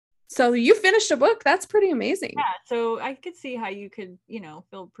So you finished a book. That's pretty amazing. yeah. So I could see how you could,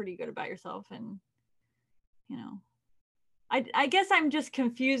 feel pretty good about yourself, and you know, I guess I'm just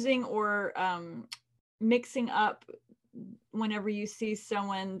confusing or mixing up whenever you see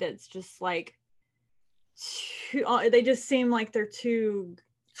someone that's just like they just seem like they're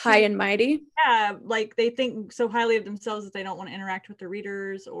High and mighty. yeah, like they think so highly of themselves that they don't want to interact with the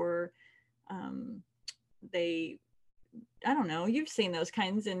readers, or um they I don't know, you've seen those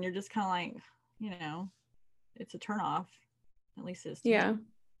kinds and you're just kind of like, it's a turnoff. At least it's to me. Yeah.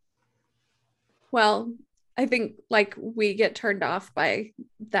 Well, I think like we get turned off by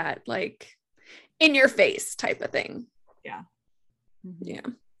that, like in your face type of thing. Yeah. Mm-hmm. Yeah.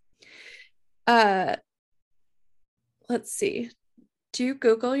 Uh, let's see. Do you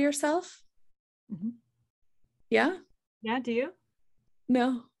Google yourself? Mm-hmm. Yeah. Yeah. Do you?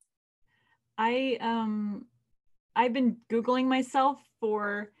 No. I've been Googling myself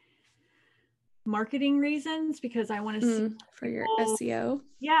for marketing reasons because I want to see For your people, SEO.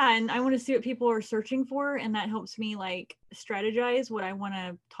 yeah, and I want to see what people are searching for, and that helps me like strategize what I want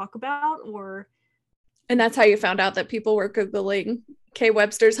to talk about. And that's how you found out that people were Googling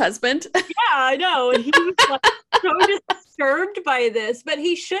Webster's husband. Yeah, I know. And he was like so disturbed by this, but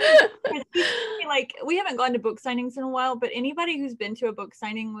he shouldn't, because he's like, we haven't gone to book signings in a while, but anybody who's been to a book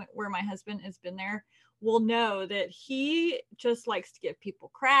signing where my husband has been there will know that he just likes to give people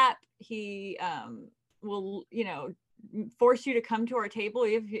crap. He will, force you to come to our table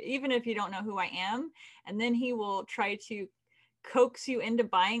even if you don't know who I am, and then he will try to coax you into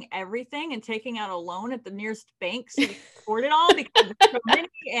buying everything and taking out a loan at the nearest bank so you can afford it all because there's so many,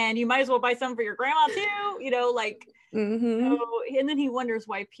 and you might as well buy some for your grandma too, like Mm-hmm. so, and then he wonders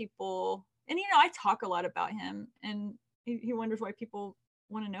why people, and I talk a lot about him, and he wonders why people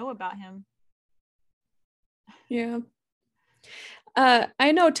want to know about him. Yeah.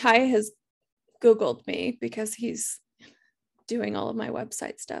 I know Ty has Googled me because he's doing all of my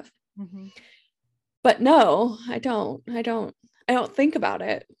website stuff. Mm-hmm. But no, I don't think about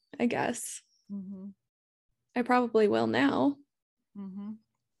it, I guess. Mm-hmm. I probably will now. Mm-hmm.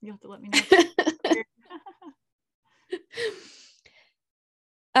 You'll have to let me know.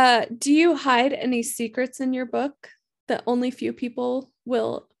 Do you hide any secrets in your book that only few people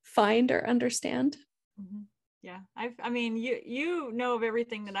will find or understand? Mm-hmm. Yeah, I mean, you know of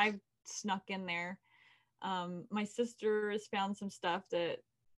everything that I've snuck in there. My sister has found some stuff that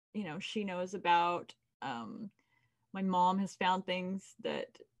she knows about. My mom has found things that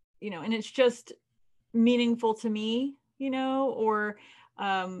and it's just meaningful to me, or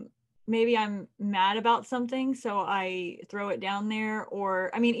maybe I'm mad about something, so I throw it down there.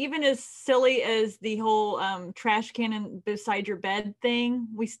 Or I mean, even as silly as the whole trash can beside your bed thing,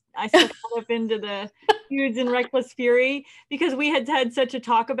 I stuck that up into the Feuds and Reckless Fury because we had such a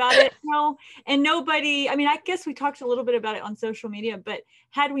talk about it, and nobody, I mean, I guess we talked a little bit about it on social media, but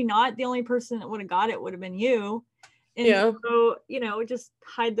had we not, the only person that would have got it would have been you. And yeah. so, just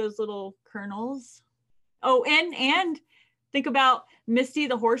hide those little kernels. Oh, and think about Misty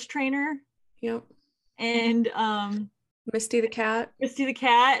the horse trainer. Yep. And Misty the cat. Misty the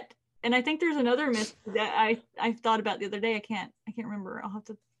cat. And I think there's another Misty that I thought about the other day. I can't remember. I'll have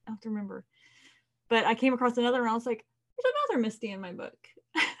to remember. But I came across another and I was like, there's another Misty in my book.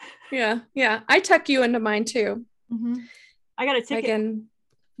 Yeah. I tuck you into mine too. Mm-hmm. I got a ticket.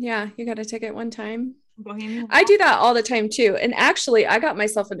 Yeah, you got a ticket one time. Bohemian. I do that all the time too. And actually, I got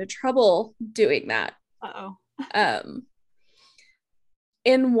myself into trouble doing that. Uh-oh.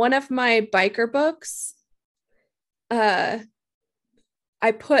 In one of my biker books, I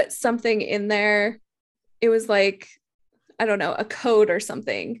put something in there. It was like, I don't know, a code or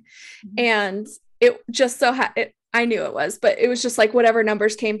something. Mm-hmm. And it just so I knew it was, but it was just like whatever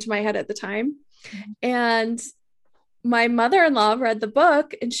numbers came to my head at the time. Mm-hmm. And my mother-in-law read the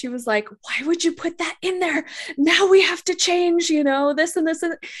book and she was like, why would you put that in there? Now we have to change, this and this.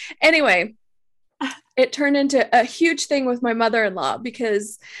 Anyway, it turned into a huge thing with my mother-in-law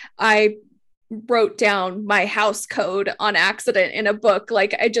because I wrote down my house code on accident in a book.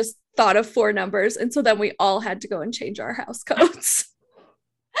 Like I just thought of 4 numbers. And so then we all had to go and change our house codes.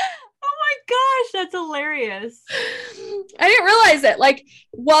 Oh my gosh, that's hilarious. I didn't realize it. Like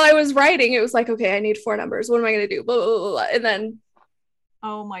while I was writing, it was like, okay, I need 4 numbers. What am I going to do? Blah, blah, blah, blah. And then.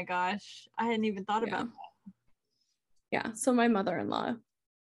 Oh my gosh. I hadn't even thought about that. Yeah. So my mother-in-law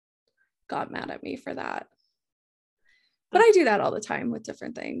got mad at me for that. But I do that all the time with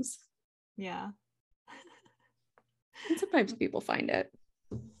different things. Yeah. And sometimes people find it.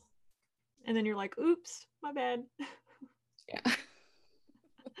 And then you're like, oops, my bad. Yeah.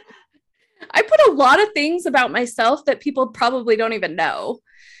 I put a lot of things about myself that people probably don't even know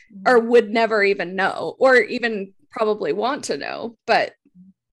or would never even know or even probably want to know. But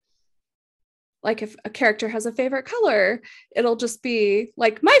like if a character has a favorite color, it'll just be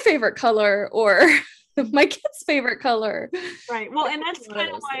like my favorite color or my kid's favorite color. Right. Well, and that's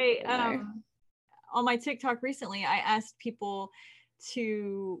kind of why on my TikTok recently, I asked people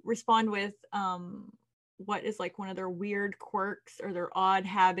to respond with what is like one of their weird quirks or their odd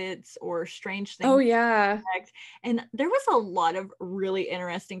habits or strange things. Oh yeah. And there was a lot of really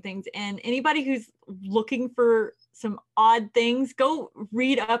interesting things. And anybody who's looking for some odd things, go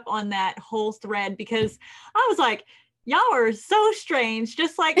read up on that whole thread, because I was like, y'all are so strange,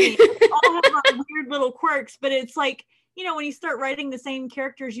 just like me. All have our weird little quirks, but it's like, you know, when you start writing the same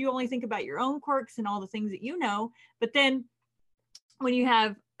characters, you only think about your own quirks and all the things that you know. But then when you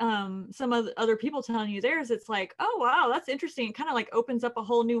have some of the other people telling you theirs, it's like, oh wow, that's interesting. It kind of like opens up a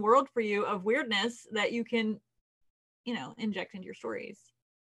whole new world for you of weirdness that you can, you know, inject into your stories.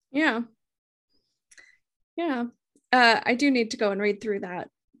 Yeah. I do need to go and read through that.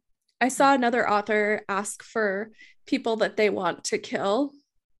 I saw another author ask for people that they want to kill,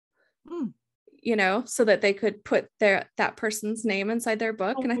 you know, so that they could put that person's name inside their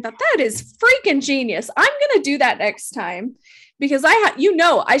book. And I thought, that is freaking genius. I'm going to do that next time, because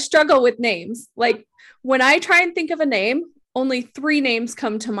I struggle with names. Like when I try and think of a name, only 3 names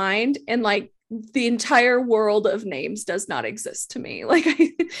come to mind. And like the entire world of names does not exist to me. Like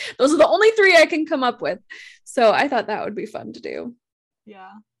those are the only 3 I can come up with. So I thought that would be fun to do.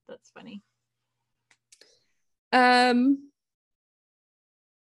 Yeah, that's funny.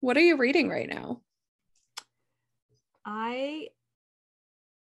 What are you reading right now? I'm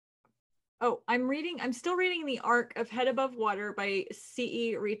still reading The Arc of Head Above Water by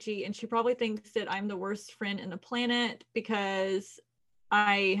C.E. Ricci, and she probably thinks that I'm the worst friend in the planet because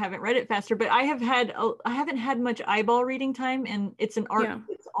I haven't read it faster, but I haven't had much eyeball reading time, and it's an art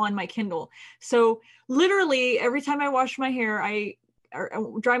that's on my Kindle. So literally every time I wash my hair,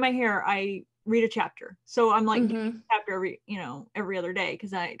 or dry my hair, I read a chapter. So I'm like a chapter every other day,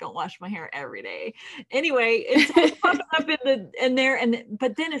 because I don't wash my hair every day. Anyway, it's popping up in there,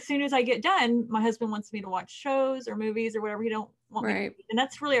 but then as soon as I get done, my husband wants me to watch shows or movies or whatever he don't want me to read. And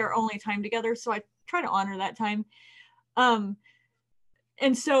that's really our only time together. So I try to honor that time.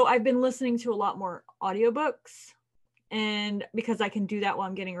 And so I've been listening to a lot more audiobooks, and because I can do that while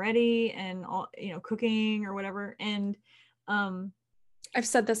I'm getting ready and cooking or whatever. And I've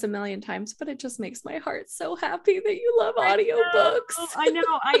said this a million times, but it just makes my heart so happy that you love audiobooks. I know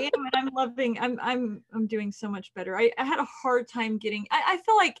I am, and I'm doing so much better. I had a hard time getting, I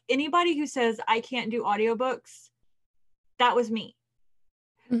feel like anybody who says I can't do audiobooks, that was me.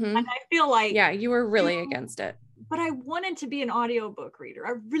 And I feel like, yeah, you were really against it. But I wanted to be an audiobook reader.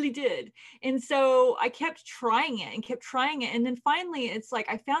 I really did. And so I kept trying it. And then finally it's like,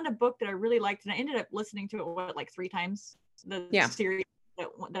 I found a book that I really liked, and I ended up listening to it like 3 times, the series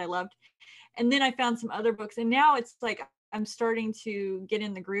that I loved. And then I found some other books, and now it's like I'm starting to get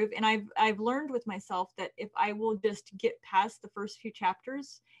in the groove. And I've learned with myself that if I will just get past the first few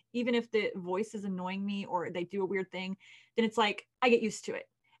chapters, even if the voice is annoying me or they do a weird thing, then it's like I get used to it,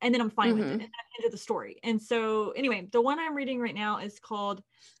 and then I'm fine with it, and I'm into the story. And so anyway, the one I'm reading right now is called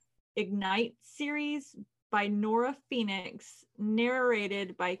Ignite series by Nora Phoenix,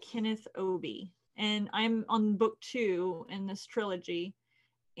 narrated by Kenneth Obie. And I'm on book 2 in this trilogy,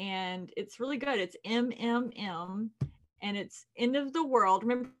 and it's really good. It's MMM, and it's End of the World.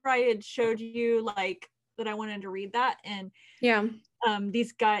 Remember I had showed you like that I wanted to read that, and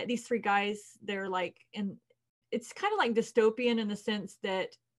these 3 guys, they're like, and it's kind of like dystopian in the sense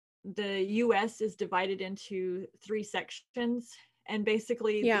that the US is divided into 3 sections, and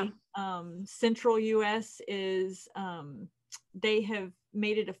basically the central US is they have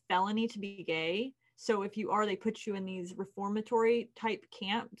made it a felony to be gay. So if you are, they put you in these reformatory type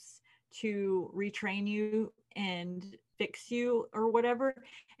camps to retrain you and fix you or whatever.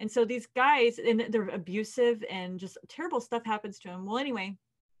 And so these guys, and they're abusive, and just terrible stuff happens to them. Well, anyway,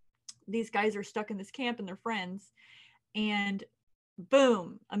 these guys are stuck in this camp, and they're friends, and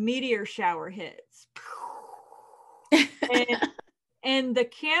boom, a meteor shower hits. And And the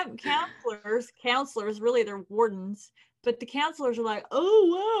counselors, really they're wardens, but the counselors are like, oh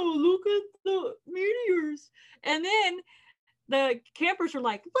wow, look at the meteors. And then the campers are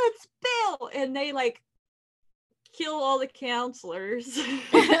like, let's bail. And they like kill all the counselors.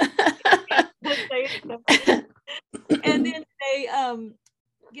 And then they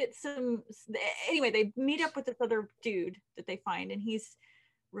get some, anyway, they meet up with this other dude that they find, and he's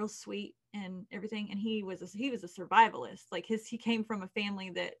real sweet and everything, and he was a survivalist. Like he came from a family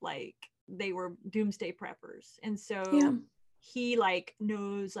that like they were doomsday preppers, and so he like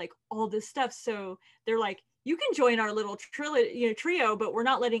knows like all this stuff. So they're like, you can join our little trio, but we're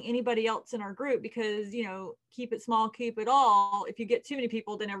not letting anybody else in our group because, you know, keep it small, keep it all. If you get too many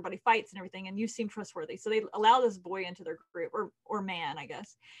people, then everybody fights and everything, and you seem trustworthy. So they allow this boy into their group, or man, I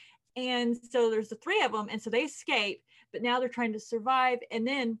guess. And so there's the three of them, and so they escape, but now they're trying to survive. And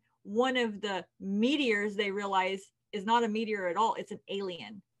then one of the meteors, they realize, is not a meteor at all. It's an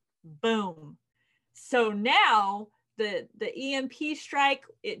alien. Boom. So now the EMP strike,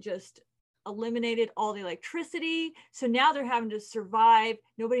 it just eliminated all the electricity. So now they're having to survive.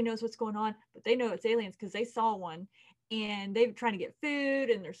 Nobody knows what's going on, but they know it's aliens because they saw one, and they're trying to get food,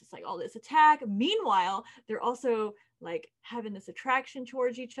 and there's just like all this attack. Meanwhile, they're also like having this attraction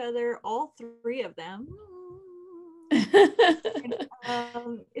towards each other, all three of them.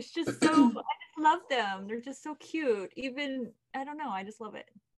 And, it's just so, I just love them. They're just so cute. Even, I don't know, I just love it.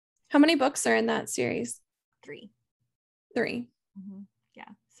 How many books are in that series? 3. Mm-hmm. Yeah.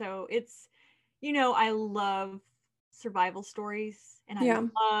 So it's, you know, I love survival stories, and I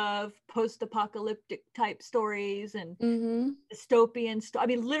love post-apocalyptic type stories and dystopian I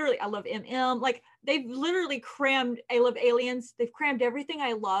mean, literally, I love MM. Like, they've literally crammed, I love aliens. They've crammed everything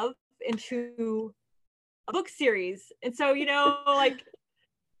I love into a book series. And so, you know, like,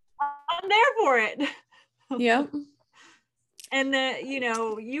 I'm there for it. Yep. And you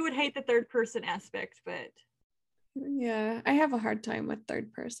know, you would hate the third person aspect, but yeah, I have a hard time with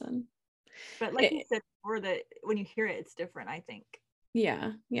third person. But like you said before, that when you hear it, it's different, I think.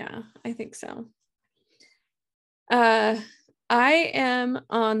 Yeah, I think so. I am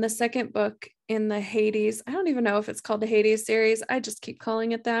on the second book in the Hades. I don't even know if it's called the Hades series. I just keep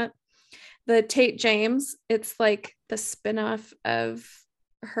calling it that. The Tate James. It's like the spinoff of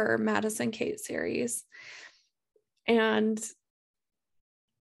her Madison Kate series. And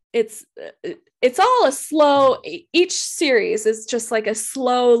it's all a slow, each series is just like a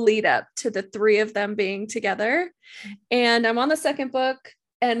slow lead up to the three of them being together. And I'm on the second book,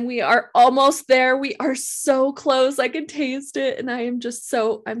 and we are almost there. We are so close. I can taste it. And I'm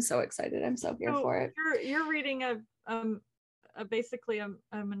so excited. I'm so here for it. You're reading basically a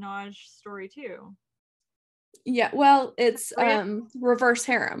menage story too. Yeah. Well, it's reverse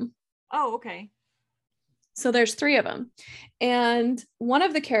harem. Oh, okay. So there's 3 of them. And one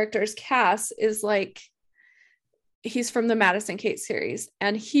of the characters, Cass, is like, he's from the Madison Kate series,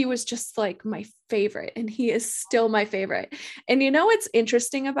 and he was just like my favorite, and he is still my favorite. And you know what's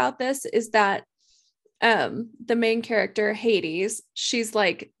interesting about this is that the main character, Hades, she's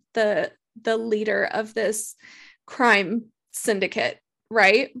like the leader of this crime syndicate,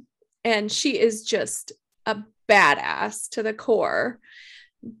 right? And she is just a badass to the core.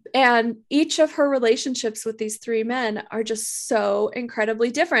 And each of her relationships with these 3 men are just so incredibly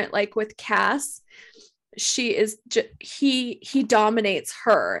different. Like with Cass, she is he dominates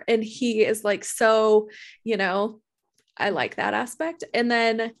her, and he is like, so, you know, I like that aspect. And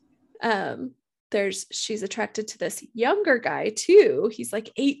then she's attracted to this younger guy too. He's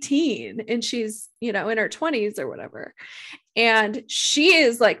like 18, and she's, you know, in her 20s or whatever, and she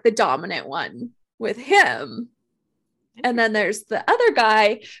is like the dominant one with him. And then there's the other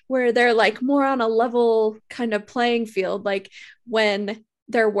guy where they're like more on a level kind of playing field. Like when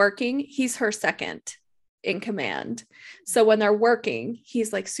they're working, he's her second in command. So when they're working,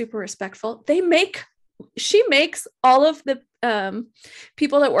 he's like super respectful. She makes all of the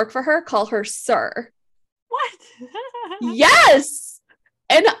people that work for her call her sir. What? Yes.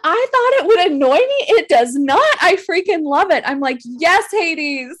 And I thought it would annoy me. It does not. I freaking love it. I'm like, yes,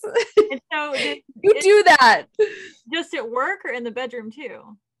 Hades. And so you do that. Just at work or in the bedroom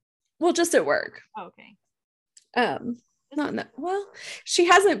too? Well, just at work. Oh, okay. Not in that. Well, she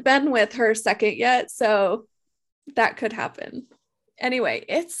hasn't been with her second yet, so that could happen. Anyway,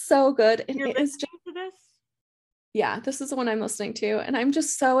 it's so good. And You're it is just to this? Yeah, this is the one I'm listening to, and I'm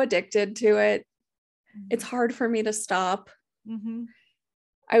just so addicted to it. Mm-hmm. It's hard for me to stop. Mm-hmm.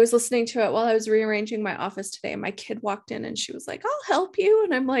 I was listening to it while I was rearranging my office today, and my kid walked in and she was like, I'll help you.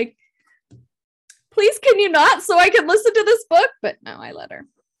 And I'm like, please, can you not, so I can listen to this book? But no, I let her.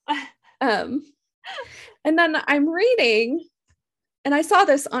 And then I'm reading and I saw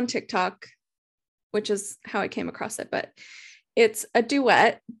this on TikTok, which is how I came across it, but it's a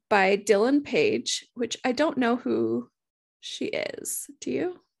duet by Dylan Page, which I don't know who she is. Do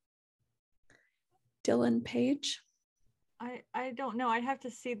you? Dylan Page? I don't know. I'd have to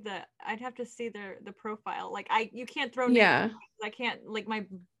see the profile. Like you can't throw Yeah. names. I can't, like, my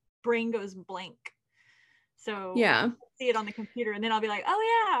brain goes blank. So yeah. I'll see it on the computer and then I'll be like,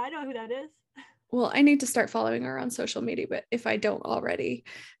 oh yeah, I know who that is. Well, I need to start following her on social media, but if I don't already,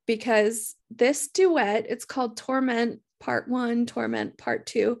 because this duet, it's called Torment Part 1, Torment Part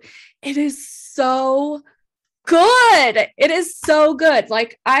 2. It is so good. It is so good.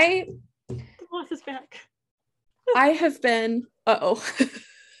 Like The boss is back. I have been, badass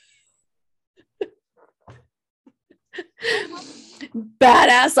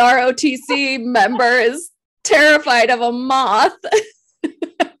ROTC member is terrified of a moth.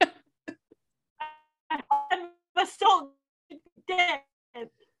 I'm still dead.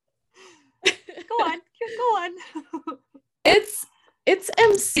 Go on. It's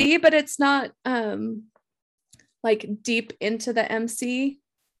MC, but it's not like deep into the MC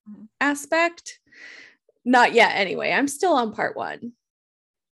aspect. Not yet, anyway. I'm still on part 1.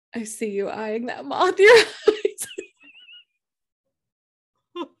 I see you eyeing that moth your eyes.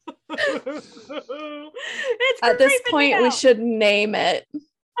 At this point, we should name it.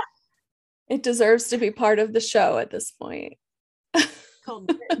 It deserves to be part of the show at this point.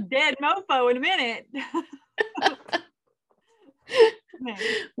 Called Dead Mofo in a minute.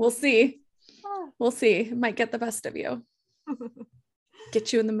 We'll see. It might get the best of you.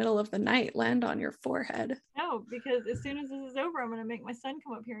 Get you in the middle of the night, land on your forehead. No, because as soon as this is over, I'm going to make my son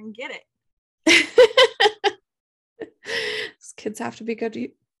come up here and get it. These kids have to be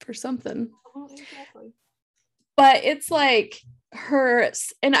good for something. Oh, exactly. But it's like her,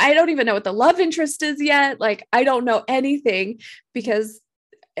 and I don't even know what the love interest is yet. Like, I don't know anything because,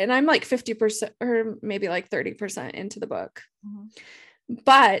 and I'm like 50% or maybe like 30% into the book. Mm-hmm.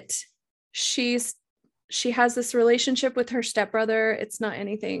 But she has this relationship with her stepbrother. It's not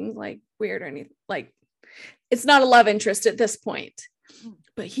anything like weird or anything, like it's not a love interest at this point,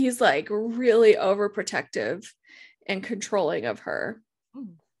 but he's like really overprotective and controlling of her.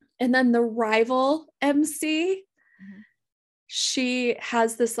 And then the rival MC, she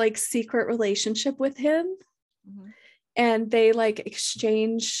has this like secret relationship with him, and they like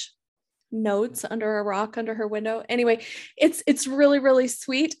exchange notes under a rock under her window. Anyway, it's really, really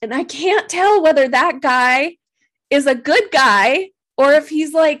sweet. And I can't tell whether that guy is a good guy or if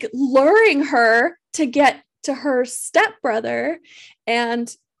he's like luring her to get to her stepbrother.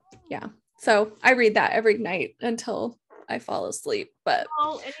 And yeah, so I read that every night until I fall asleep. But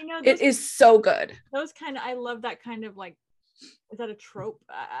it is so good. I love that kind of like, is that a trope?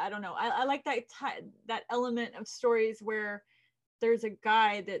 I don't know. I like that element of stories where there's a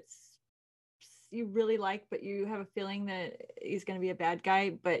guy that's you really like, but you have a feeling that he's going to be a bad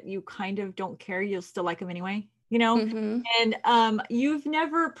guy, but you kind of don't care. You'll still like him anyway, you know? Mm-hmm. And you've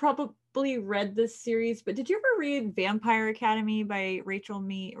never probably read this series, but did you ever read Vampire Academy by Rochelle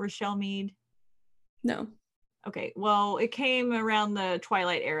Mead? No. Okay. Well, it came around the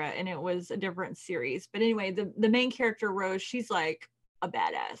Twilight era and it was a different series. But anyway, the main character, Rose, she's like a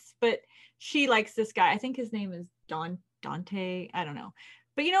badass, but she likes this guy. I think his name is Dante. I don't know.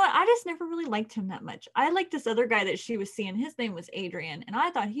 But you know what? I just never really liked him that much. I liked this other guy that she was seeing. His name was Adrian. And I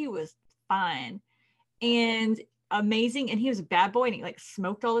thought he was fine and amazing. And he was a bad boy and he like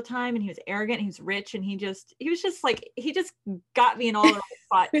smoked all the time and he was arrogant. And he was rich and he just got me in all the right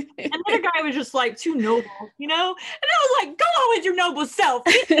spots. And the other guy was just like too noble, you know? And I was like, go on with your noble self.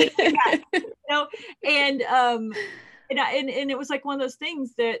 You know? And it was like one of those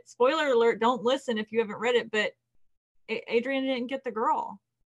things that, spoiler alert, don't listen if you haven't read it, but Adrian didn't get the girl.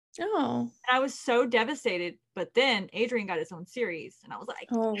 Oh. And I was so devastated. But then Adrian got his own series. And I was like,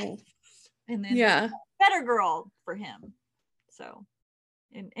 oh. And then better girl for him. So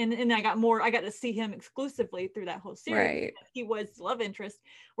and I got to see him exclusively through that whole series. Right. He was the love interest.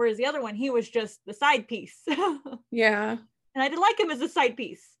 Whereas the other one, he was just the side piece. Yeah. And I did like him as a side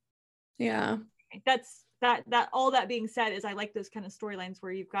piece. Yeah. That's that all that being said is I like those kind of storylines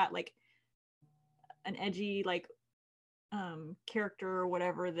where you've got like an edgy like character or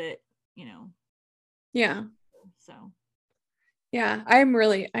whatever that, you know. Yeah. So yeah, I'm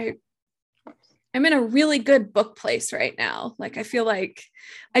in a really good book place right now. Like I feel like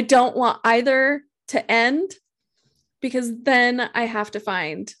I don't want either to end because then I have to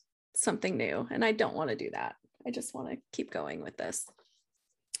find something new and I don't want to do that. I just want to keep going with this.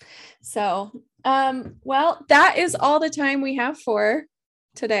 So well, that is all the time we have for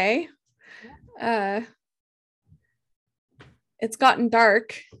today. it's gotten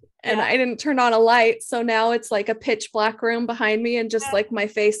dark and I didn't turn on a light. So now it's like a pitch black room behind me and just like my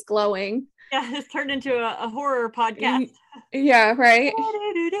face glowing. Yeah, it's turned into a horror podcast. Yeah, right.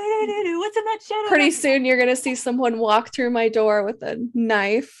 What's in that shadow? Pretty soon you're gonna see someone walk through my door with a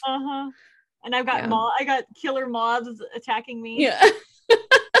knife. And I've got I got killer moths attacking me. Yeah.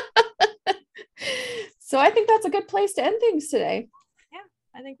 So I think that's a good place to end things today. Yeah,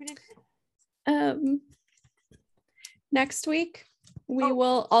 I think we did. Next week we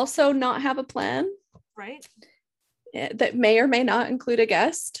will also not have a plan. Right. That may or may not include a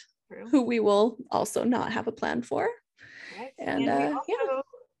guest. True. Who we will also not have a plan for. Right. And we also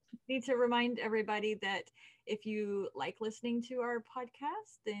need to remind everybody that if you like listening to our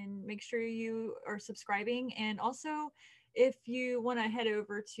podcast, then make sure you are subscribing. And also, if you want to head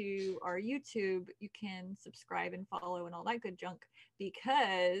over to our YouTube, you can subscribe and follow and all that good junk,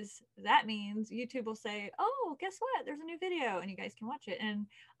 because that means YouTube will say, oh, guess what? There's a new video and you guys can watch it. And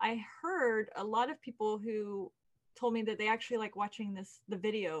I heard a lot of people who told me that they actually like watching the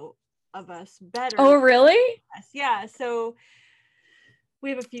video of us better. Oh, really? Yeah. So we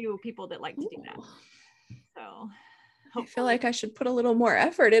have a few people that like to do that. So I feel like I should put a little more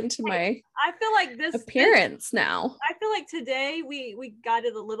effort into my I feel like this appearance now. I feel like today we got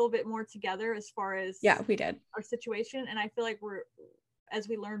it a little bit more together as far as we did our situation. And I feel like as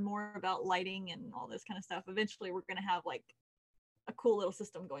we learn more about lighting and all this kind of stuff, eventually we're going to have like a cool little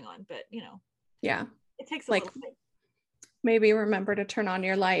system going on. But it takes a little bit. Maybe remember to turn on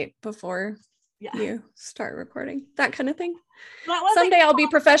your light before you start recording, that kind of thing. Someday I'll be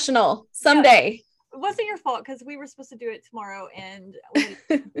professional. Someday. It wasn't your fault because we were supposed to do it tomorrow and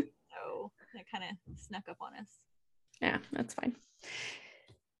so that kind of snuck up on us. Yeah, that's fine.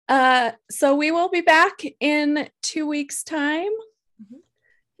 So we will be back in 2 weeks' time.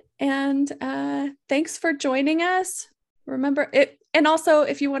 And thanks for joining us. Remember it. And also,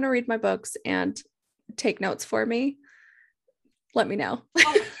 if you want to read my books and take notes for me, let me know.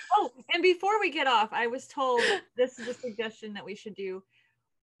 And before we get off, I was told this is a suggestion that we should do.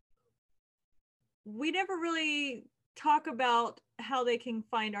 We never really talk about how they can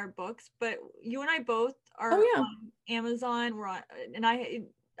find our books, but you and I both are on Amazon. We're on, and I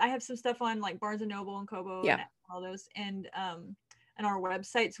have some stuff on like Barnes and Noble and Kobo and all those, and our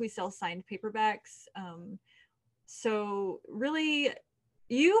websites we sell signed paperbacks. So really,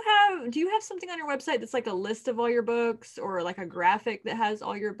 do you have something on your website that's like a list of all your books, or like a graphic that has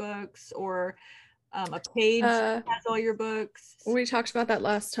all your books, or a page that has all your books? We talked about that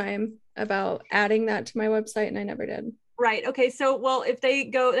last time about adding that to my website, and I never did. Right. Okay. So, well, if they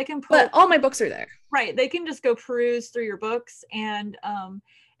go, they can. But all my books are there. Right. They can just go peruse through your books, and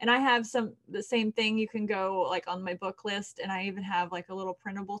I have the same thing. You can go like on my book list, and I even have like a little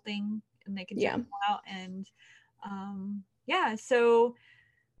printable thing, and they can check them out. And so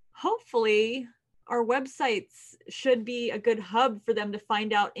hopefully our websites should be a good hub for them to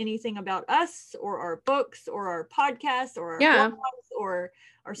find out anything about us or our books or our podcasts or our blogs or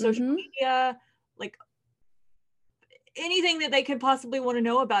our social media, like anything that they could possibly want to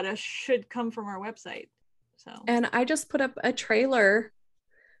know about us should come from our website. So, and I just put up a trailer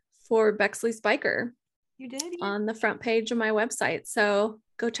for Bexley's Biker. You did? Yeah. On the front page of my website. So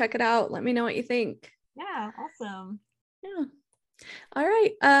go check it out. Let me know what you think. Yeah. Awesome. Yeah. All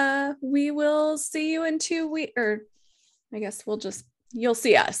right. We will see you in 2 weeks, or I guess you'll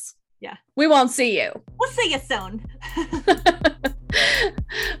see us. Yeah. We won't see you. We'll see you soon.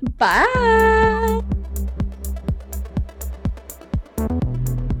 Bye.